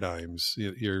paradigms.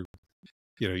 You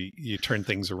turn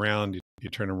things around. You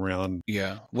turn them around.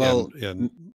 Yeah, well, and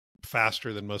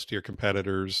faster than most of your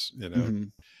competitors.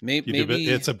 Maybe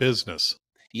it's a business.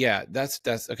 Yeah, that's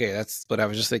okay. That's what I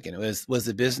was just thinking. It was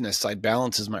the business side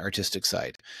balances my artistic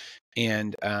side.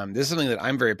 And this is something that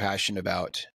I'm very passionate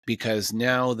about, because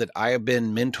now that I have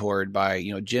been mentored by,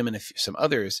 Jim and some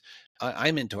others,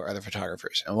 I mentor other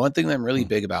photographers. And one thing that I'm really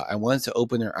big about, I wanted to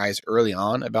open their eyes early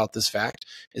on about this fact,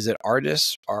 is that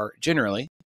artists are generally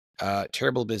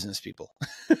terrible business people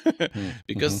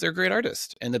because they're great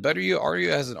artists. And the better you are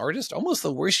as an artist, almost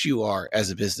the worse you are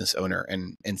as a business owner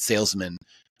and salesman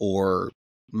or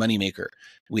moneymaker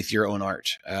with your own art.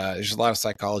 There's a lot of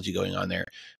psychology going on there,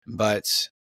 but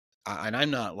and I'm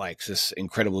not like this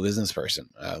incredible business person,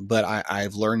 but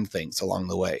I've learned things along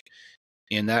the way,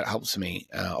 and that helps me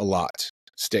a lot.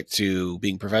 Stick to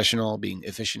being professional, being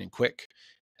efficient and quick.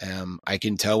 I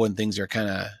can tell when things are kind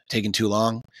of taking too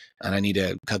long, and I need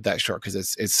to cut that short because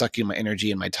it's sucking my energy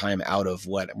and my time out of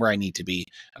where I need to be,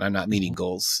 and I'm not meeting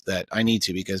goals that I need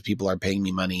to because people are paying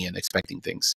me money and expecting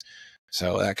things.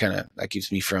 So that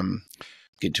keeps me from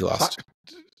getting too lost.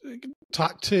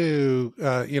 Talk to,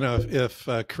 if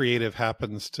a creative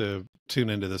happens to tune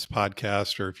into this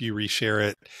podcast, or if you reshare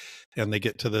it and they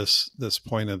get to this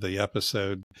point of the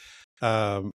episode,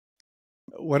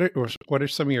 what are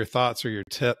some of your thoughts or your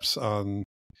tips on,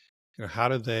 how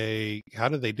do they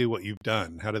do what you've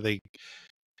done? How do they,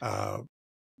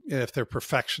 if they're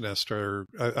perfectionist, or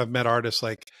I've met artists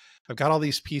like, I've got all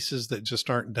these pieces that just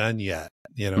aren't done yet.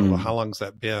 Well, how long's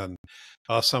that been?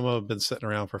 Some of them have been sitting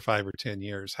around for 5 or 10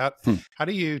 years. How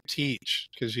do you teach?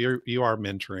 Because you are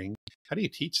mentoring. do you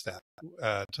teach that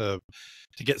to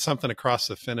get something across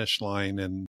the finish line,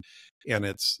 and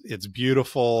it's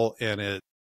beautiful, and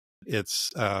it's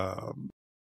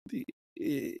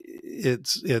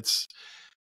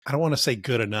I don't want to say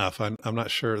good enough. I'm not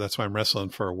sure. That's why I'm wrestling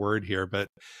for a word here. But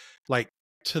like,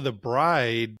 to the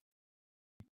bride,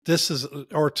 this is,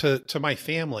 or to my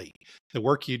family, the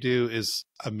work you do is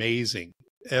amazing.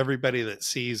 Everybody that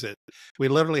sees it, we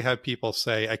literally have people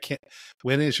say, I can't,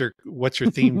 what's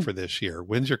your theme for this year?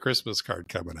 When's your Christmas card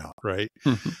coming out? Right.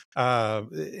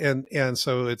 And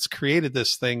so it's created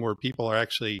this thing where people are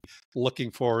actually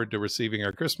looking forward to receiving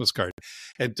our Christmas card,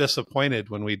 and disappointed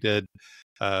when we did,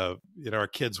 our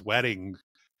kid's wedding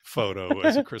photo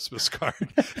as a Christmas card,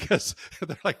 because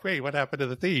they're like, wait, what happened to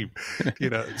the theme?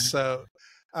 So,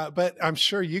 but I'm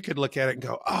sure you could look at it and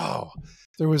go, oh,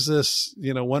 there was this,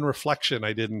 one reflection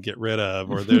I didn't get rid of,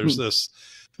 or there's this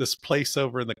place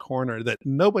over in the corner that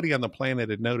nobody on the planet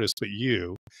had noticed but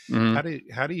you. Mm-hmm.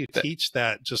 How do you teach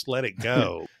that? Just let it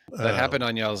go. That happened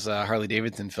on y'all's Harley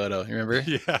Davidson photo. You remember?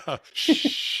 Yeah.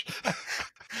 Shh.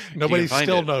 Nobody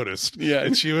still noticed. Yeah,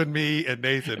 it's you and me and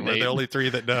Nathan. We're the only three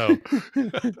that know.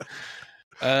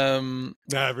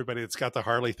 Now everybody that's got the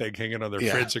Harley thing hanging on their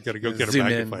fridge are going to go get a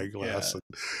magnifying glass.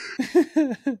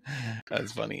 Yeah.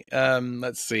 That's funny.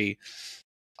 Let's see.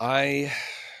 Not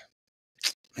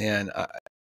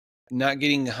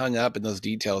getting hung up in those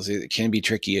details, it can be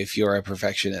tricky if you're a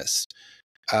perfectionist.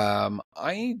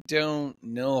 I don't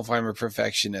know if I'm a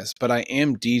perfectionist, but I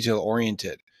am detail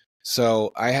oriented.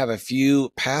 So I have a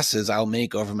few passes I'll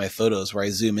make over my photos where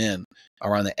I zoom in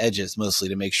around the edges, mostly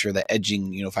to make sure the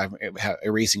edging, if I'm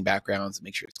erasing backgrounds,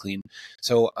 make sure it's clean.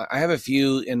 So I have a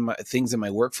few things in my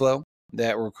workflow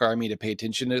that require me to pay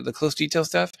attention to the close detail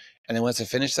stuff. And then once I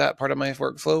finish that part of my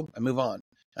workflow, I move on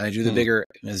and I do the bigger,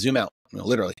 zoom out,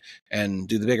 literally, and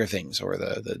do the bigger things, or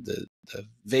the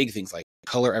vague things like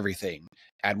color everything,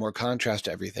 add more contrast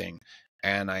to everything.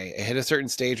 And I hit a certain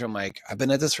stage where I'm like, I've been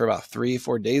at this for about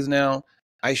 3-4 days now.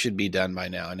 I should be done by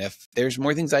now. And if there's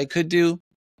more things I could do,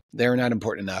 they're not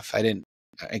important enough. I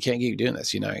can't keep doing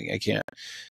this. I can't.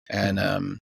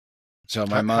 And so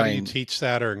my mind. How do you teach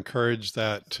that or encourage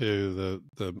that to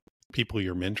the people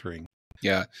you're mentoring?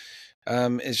 Yeah,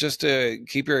 it's just to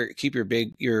keep your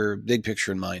big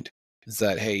picture in mind. Is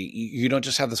that, hey, you don't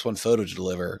just have this one photo to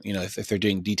deliver. If they're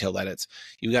doing detailed edits,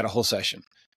 you've got a whole session.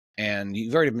 And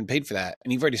you've already been paid for that,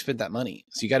 and you've already spent that money.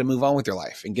 So you got to move on with your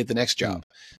life and get the next job.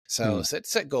 So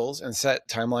set goals and set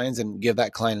timelines, and give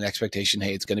that client an expectation.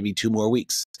 Hey, it's going to be 2 more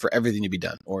weeks for everything to be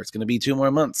done, or it's going to be 2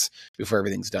 more months before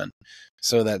everything's done,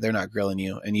 so that they're not grilling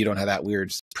you and you don't have that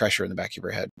weird pressure in the back of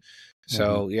your head.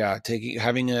 So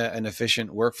having an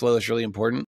efficient workflow is really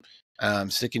important.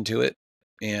 Sticking to it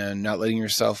and not letting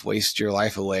yourself waste your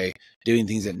life away doing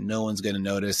things that no one's going to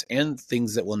notice, and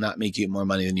things that will not make you more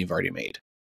money than you've already made.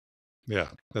 Yeah,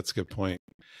 that's a good point.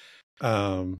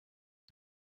 How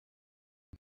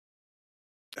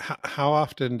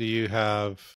often do you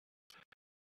have,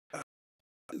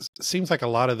 it seems like a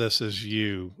lot of this is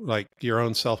like your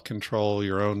own self-control,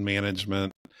 your own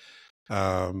management.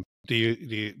 Does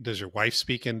your wife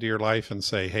speak into your life and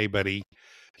say, hey buddy,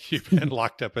 you've been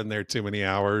locked up in there too many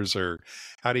hours? Or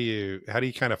how do you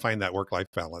kind of find that work-life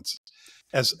balance?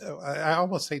 As I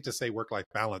almost hate to say work-life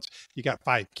balance, you got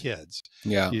 5 kids.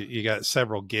 Yeah. You got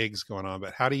several gigs going on,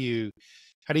 but how do you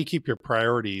keep your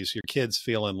priorities, your kids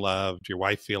feeling loved, your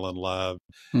wife feeling loved,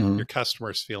 your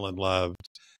customers feeling loved?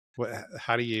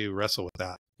 How do you wrestle with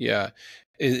that? Yeah.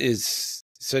 Is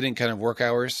setting kind of work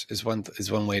hours is one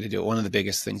way to do it. One of the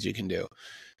biggest things you can do.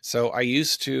 So I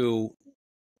used to,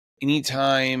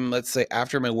 anytime, let's say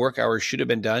after my work hours should have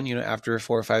been done, after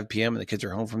 4 or 5 p.m. and the kids are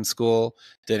home from school,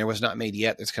 dinner was not made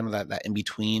yet. There's kind of that in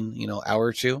between, hour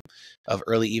or two of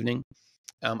early evening.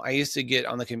 I used to get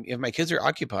on if my kids are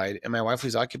occupied and my wife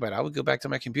was occupied, I would go back to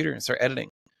my computer and start editing.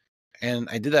 And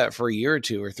I did that for a year or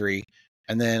 2 or 3.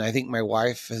 And then I think my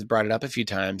wife has brought it up a few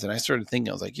times, and I started thinking,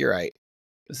 I was like, you're right.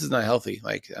 This is not healthy.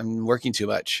 Like, I'm working too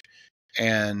much.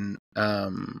 And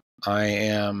I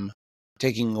am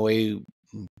taking away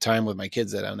time with my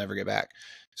kids that I'll never get back.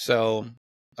 So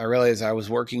I realized I was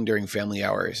working during family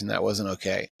hours, and that wasn't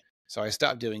okay. So I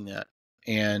stopped doing that.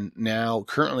 And now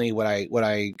currently what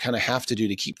I kind of have to do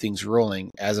to keep things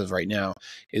rolling as of right now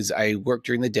is I work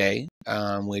during the day,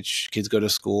 which kids go to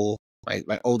school.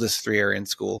 My oldest 3 are in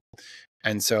school.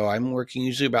 And so I'm working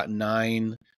usually about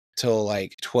 9 till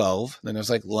like 12. Then there's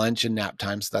like lunch and nap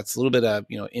time. So that's a little bit of,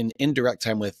 indirect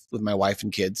time with my wife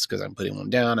and kids, because I'm putting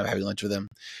them down, I'm having lunch with them.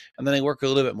 And then I work a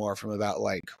little bit more from about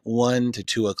like 1 to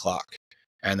 2 o'clock.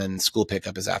 And then school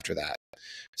pickup is after that.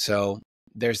 So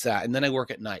there's that. And then I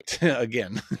work at night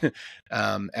again.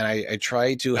 And I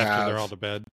try to after they're all to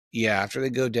bed. Yeah, after they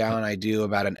go down, I do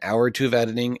about an hour or two of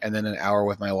editing and then an hour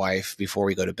with my wife before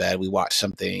we go to bed. We watch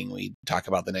something, we talk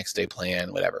about the next day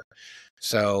plan, whatever.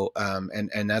 So,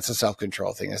 and that's a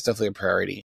self-control thing. That's definitely a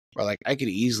priority. Or like I could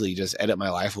easily just edit my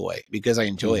life away because I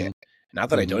enjoy it. Not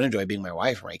that I don't enjoy being my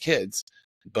wife or my kids,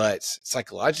 but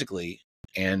psychologically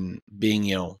and being,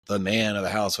 the man of the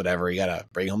house, whatever, you got to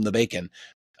bring home the bacon.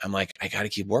 I'm like, I got to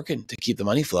keep working to keep the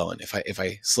money flowing. If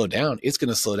I slow down, it's going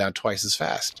to slow down twice as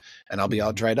fast and I'll be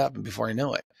all dried up before I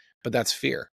know it. But that's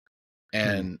fear.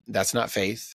 And that's not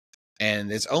faith.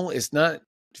 And it's not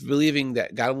believing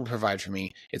that God will provide for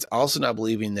me. It's also not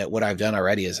believing that what I've done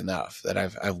already is enough, that I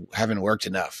haven't worked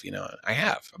enough.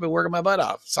 I've been working my butt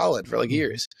off solid for like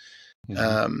years.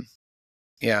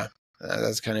 Yeah,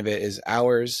 that's kind of it, is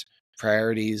hours,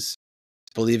 priorities,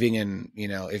 believing in,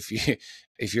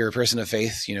 if you're a person of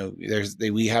faith,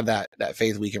 we have that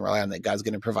faith we can rely on that God's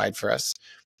going to provide for us.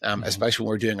 Especially when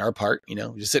we're doing our part,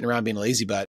 just sitting around being a lazy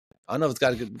butt. I don't know if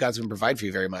God's going to provide for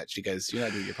you very much because you're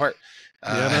not doing your part.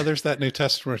 There's that New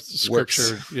Testament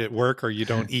scripture at work, or you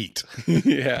don't eat.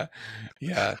 Yeah.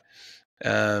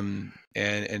 And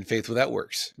faith without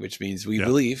works, which means we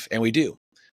believe and we do.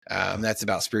 That's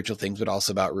about spiritual things, but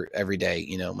also about everyday,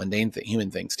 mundane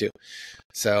human things too.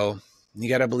 So you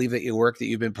got to believe that your work that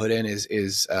you've been put in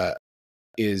is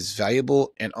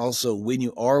valuable. And also when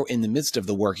you are in the midst of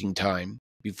the working time,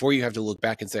 before you have to look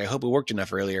back and say, I hope I worked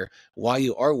enough earlier, while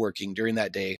you are working during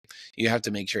that day, you have to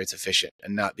make sure it's efficient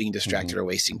and not being distracted or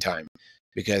wasting time.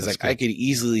 Because I could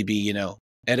easily be,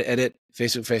 edit,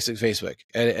 Facebook,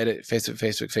 edit,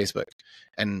 Facebook.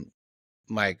 And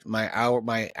my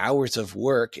hours of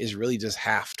work is really just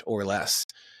halved or less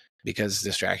because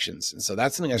distractions. And so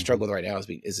that's something I struggle with right now is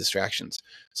distractions.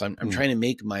 So I'm trying to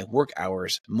make my work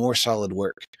hours more solid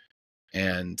work.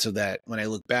 And so that when I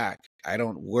look back, I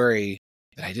don't worry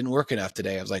that I didn't work enough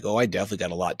today. I was like, oh, I definitely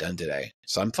got a lot done today.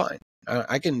 So I'm fine.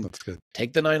 I can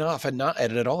take the night off and not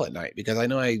edit at all at night because I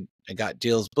know I got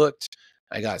deals booked.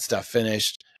 I got stuff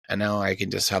finished. And now I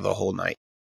can just have the whole night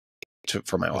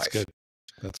for my wife.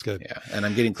 That's good. Yeah. And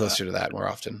I'm getting closer to that more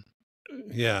often.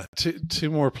 Yeah. Two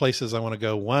more places I want to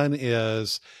go. One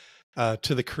is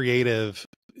to the creative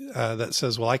that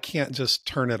says, well, I can't just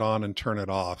turn it on and turn it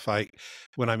off.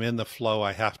 When I'm in the flow,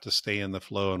 I have to stay in the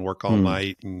flow and work all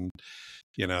night. And,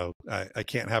 I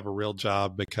can't have a real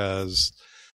job because,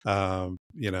 it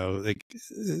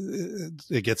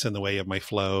gets in the way of my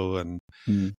flow. And,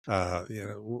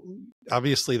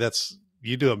 obviously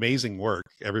you do amazing work.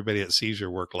 Everybody that sees your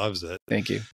work loves it. Thank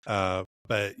you.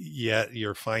 But yet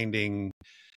you're finding,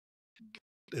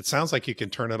 it sounds like you can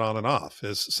turn it on and off.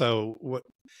 Are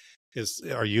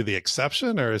you the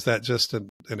exception, or is that just an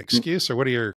excuse, or what are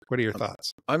your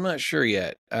thoughts? I'm not sure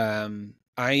yet.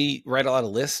 I write a lot of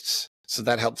lists, so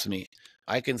that helps me.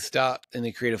 I can stop in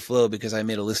the creative flow because I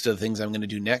made a list of things I'm going to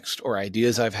do next or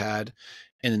ideas I've had.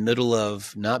 In the middle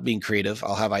of not being creative,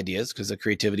 I'll have ideas because the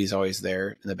creativity is always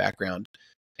there in the background.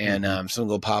 And something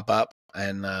will pop up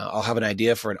and I'll have an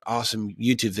idea for an awesome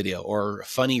YouTube video or a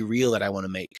funny reel that I want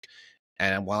to make.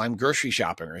 And while I'm grocery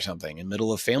shopping or something in the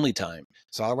middle of family time.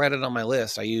 So I'll write it on my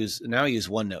list. I use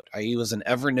OneNote. I was an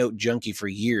Evernote junkie for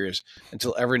years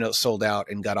until Evernote sold out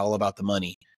and got all about the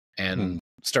money and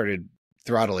started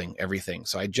throttling everything.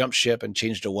 So I jumped ship and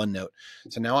changed to OneNote.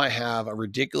 So now I have a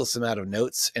ridiculous amount of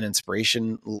notes and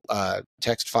inspiration,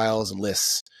 text files and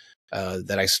lists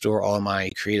that I store all of my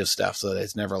creative stuff so that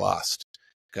it's never lost.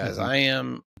 Because I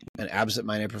am an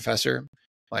absent-minded professor.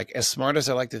 Like, as smart as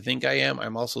I like to think I am,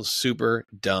 I'm also super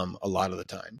dumb a lot of the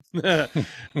time.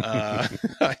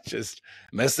 I just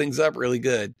mess things up really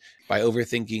good by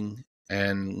overthinking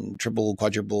and triple,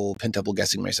 quadruple, pentuple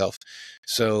guessing myself.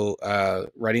 So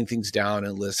writing things down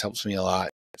and lists helps me a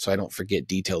lot so I don't forget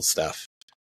detailed stuff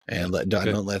and I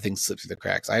don't let things slip through the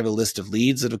cracks. I have a list of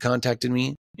leads that have contacted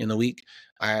me in the week.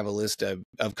 I have a list of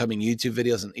upcoming YouTube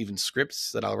videos and even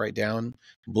scripts that I'll write down,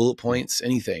 bullet points,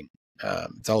 anything.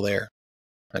 It's all there.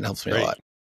 That helps me a lot.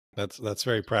 That's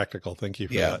very practical. Thank you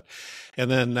for that. And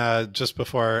then just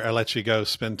before I let you go,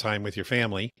 spend time with your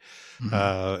family.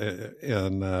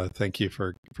 And thank you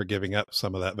for giving up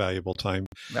some of that valuable time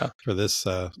for this.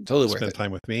 Totally worth spend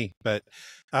time with me. But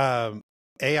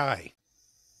AI,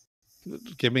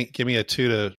 give me a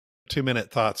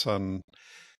 2-minute thoughts on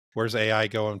where's AI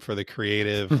going for the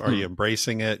creative? Are you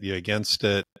embracing it? Are you against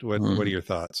it? What are your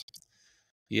thoughts?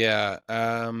 Yeah,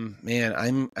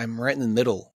 man, I'm right in the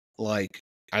middle. Like,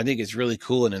 I think it's really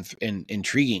cool and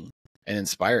intriguing and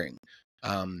inspiring.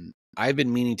 I've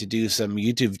been meaning to do some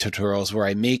YouTube tutorials where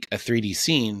I make a 3D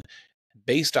scene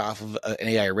based off of an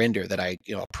AI render that a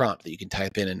prompt that you can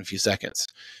type in a few seconds,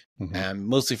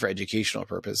 mostly for educational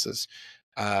purposes.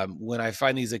 When I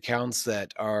find these accounts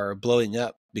that are blowing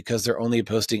up because they're only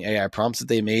posting AI prompts that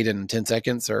they made in 10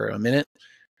 seconds or a minute,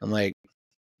 I'm like,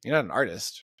 you're not an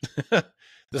artist.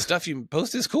 The stuff you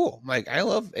post is cool. I'm like, I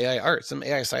love AI art. Some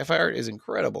AI sci-fi art is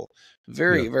incredible.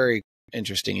 Very, very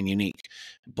interesting and unique.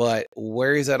 But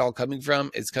where is that all coming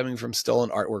from? It's coming from stolen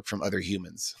artwork from other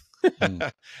humans.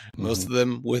 Most of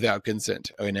them without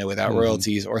consent, without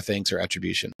royalties or thanks or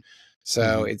attribution.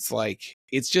 So it's like,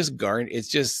 it's just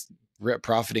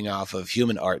profiting off of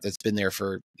human art that's been there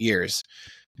for years,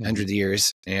 hundreds of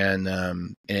years, and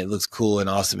it looks cool and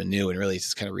awesome and new, and really it's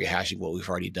just kind of rehashing what we've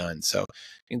already done. So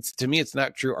to me, it's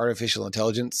not true artificial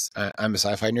intelligence. I'm a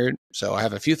sci-fi nerd, so I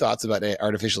have a few thoughts about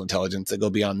artificial intelligence that go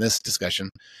beyond this discussion.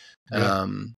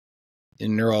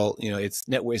 In neural, it's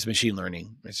network, machine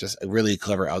learning. It's just really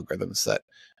clever algorithms that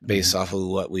based off of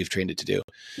what we've trained it to do.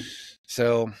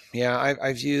 So yeah,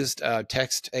 I've used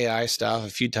text AI stuff a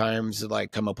few times to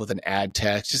like come up with an ad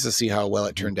text just to see how well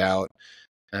it turned out,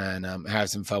 and have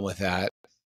some fun with that.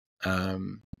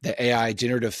 The AI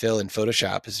generative fill in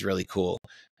Photoshop is really cool.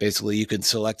 Basically, you can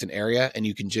select an area and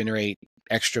you can generate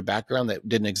extra background that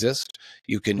didn't exist.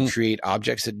 You can create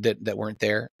objects that weren't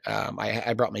there.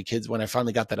 I brought my kids when I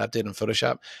finally got that update on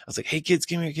Photoshop. I was like, "Hey kids,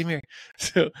 come here."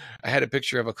 So I had a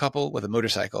picture of a couple with a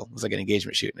motorcycle. It was like an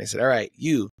engagement shoot. And I said, "All right,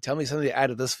 you tell me something to add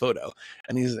to this photo."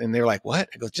 And they're like, "What?"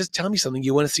 I go, "Just tell me something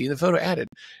you want to see in the photo added."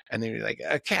 And they're like,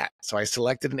 "A cat." So I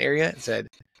selected an area and said,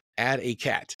 "Add a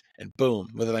cat." And boom,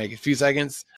 within like a few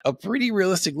seconds, a pretty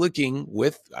realistic looking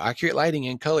with accurate lighting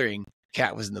and coloring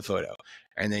cat was in the photo.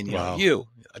 And then,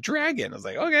 a dragon. I was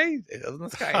like, okay, it was in the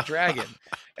sky, a dragon.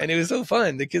 And it was so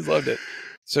fun. The kids loved it.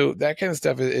 So that kind of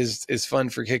stuff is fun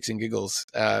for kicks and giggles.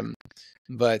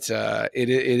 But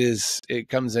it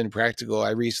comes in practical.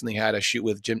 I recently had a shoot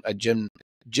with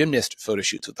gymnast photo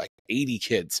shoots with like 80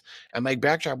 kids, and my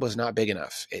backdrop was not big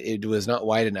enough. It was not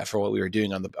wide enough for what we were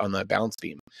doing on the balance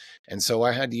beam. And so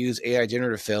I had to use AI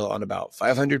generative fill on about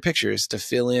 500 pictures to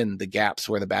fill in the gaps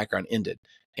where the background ended.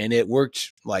 And it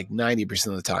worked like 90%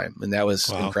 of the time. And that was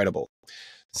incredible. Yeah.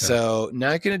 So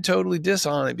not going to totally diss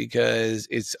on it because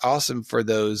it's awesome for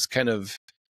those kind of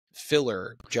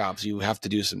filler jobs you have to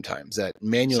do sometimes that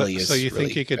manually is. So you really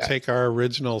think you could take our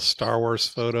original Star Wars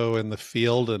photo in the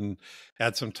field and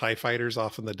add some TIE fighters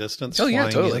off in the distance? Oh yeah,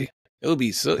 totally. It would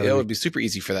be would be super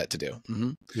easy for that to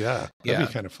do. Yeah, that'd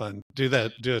be kind of fun. Do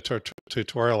a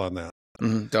tutorial on that.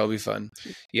 That would be fun.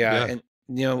 Yeah. And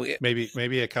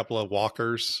maybe a couple of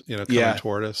walkers, coming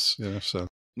toward us. So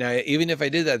now, even if I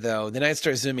did that though, then I'd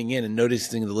start zooming in and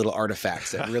noticing the little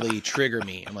artifacts that really trigger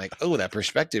me. I'm like, oh, that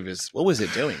perspective what was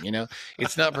it doing?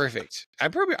 It's not perfect.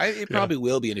 It probably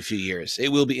will be in a few years. It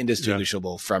will be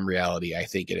indistinguishable from reality. I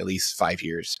think in at least 5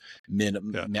 years,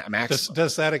 maximum.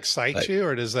 Does that excite you,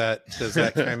 or does that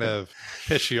kind of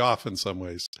piss you off in some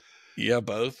ways? Yeah,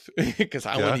 both. Because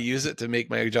I want to use it to make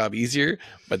my job easier,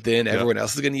 but then everyone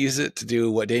else is going to use it to do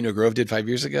what Daniel Grove did 5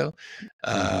 years ago,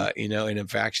 in a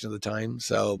fraction of the time.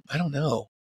 So I don't know.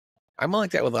 I'm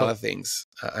like that with a lot of things.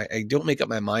 I don't make up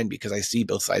my mind because I see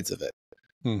both sides of it.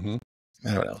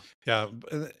 I don't know. Yeah.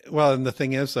 Well, and the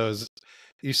thing is, though, is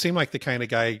you seem like the kind of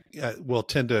guy will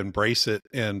tend to embrace it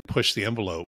and push the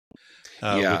envelope,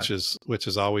 which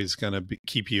is always going to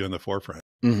keep you in the forefront.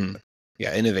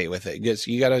 Yeah, innovate with it. Because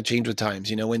you got to change with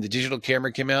times. When the digital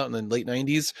camera came out in the late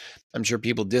 90s, I'm sure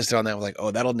people dissed on that. Like, oh,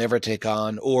 that'll never take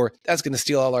on, or that's going to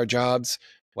steal all our jobs.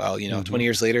 Well, 20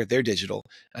 years later, they're digital.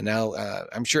 And now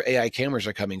I'm sure AI cameras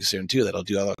are coming soon too. That'll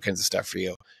do all kinds of stuff for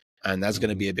you. And that's going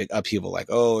to be a big upheaval. Like,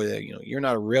 oh, you're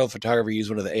not a real photographer. Use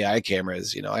one of the AI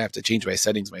cameras. I have to change my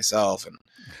settings myself.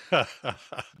 And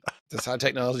that's how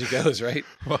technology goes, right?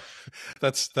 Well,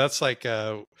 that's like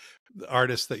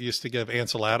artists that used to give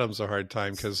Ansel Adams a hard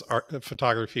time because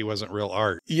photography wasn't real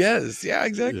art. Yes. Yeah,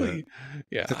 exactly.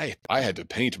 Yeah. I had to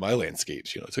paint my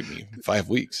landscapes. It took me 5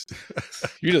 weeks.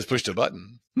 You just pushed a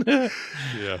button.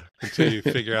 Until you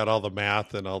figure out all the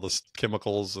math and all the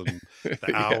chemicals and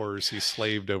the hours he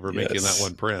slaved over making that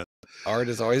one print. Art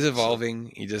is always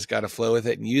evolving. You just got to flow with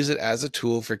it and use it as a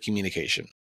tool for communication.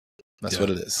 That's what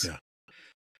it is. Yeah.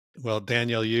 Well,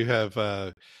 Daniel, you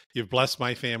have you've blessed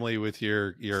my family with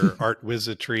your art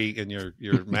wizardry and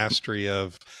your mastery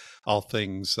of all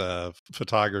things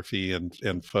photography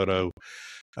and photo,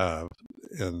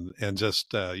 and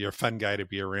just you're a fun guy to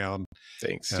be around.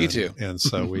 Thanks. You too. And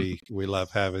so we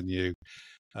love having you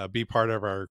be part of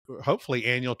our hopefully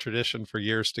annual tradition for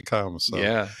years to come.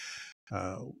 So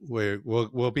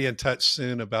We'll be in touch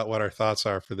soon about what our thoughts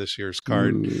are for this year's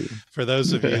card. Ooh. For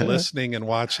those of you listening and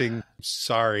watching,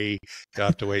 sorry, you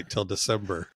have to wait till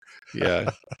December.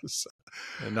 Yeah. So,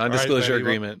 A non-disclosure right,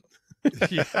 agreement.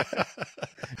 Yeah.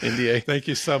 NDA. Thank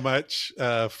you so much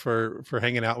for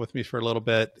hanging out with me for a little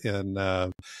bit, and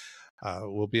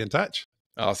we'll be in touch.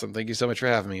 Awesome. Thank you so much for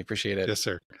having me. Appreciate it. Yes,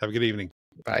 sir. Have a good evening.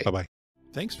 Bye. Bye-bye.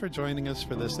 Thanks for joining us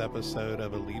for this episode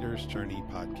of A Leader's Journey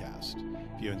podcast.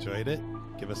 If you enjoyed it,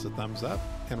 give us a thumbs up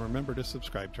and remember to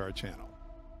subscribe to our channel.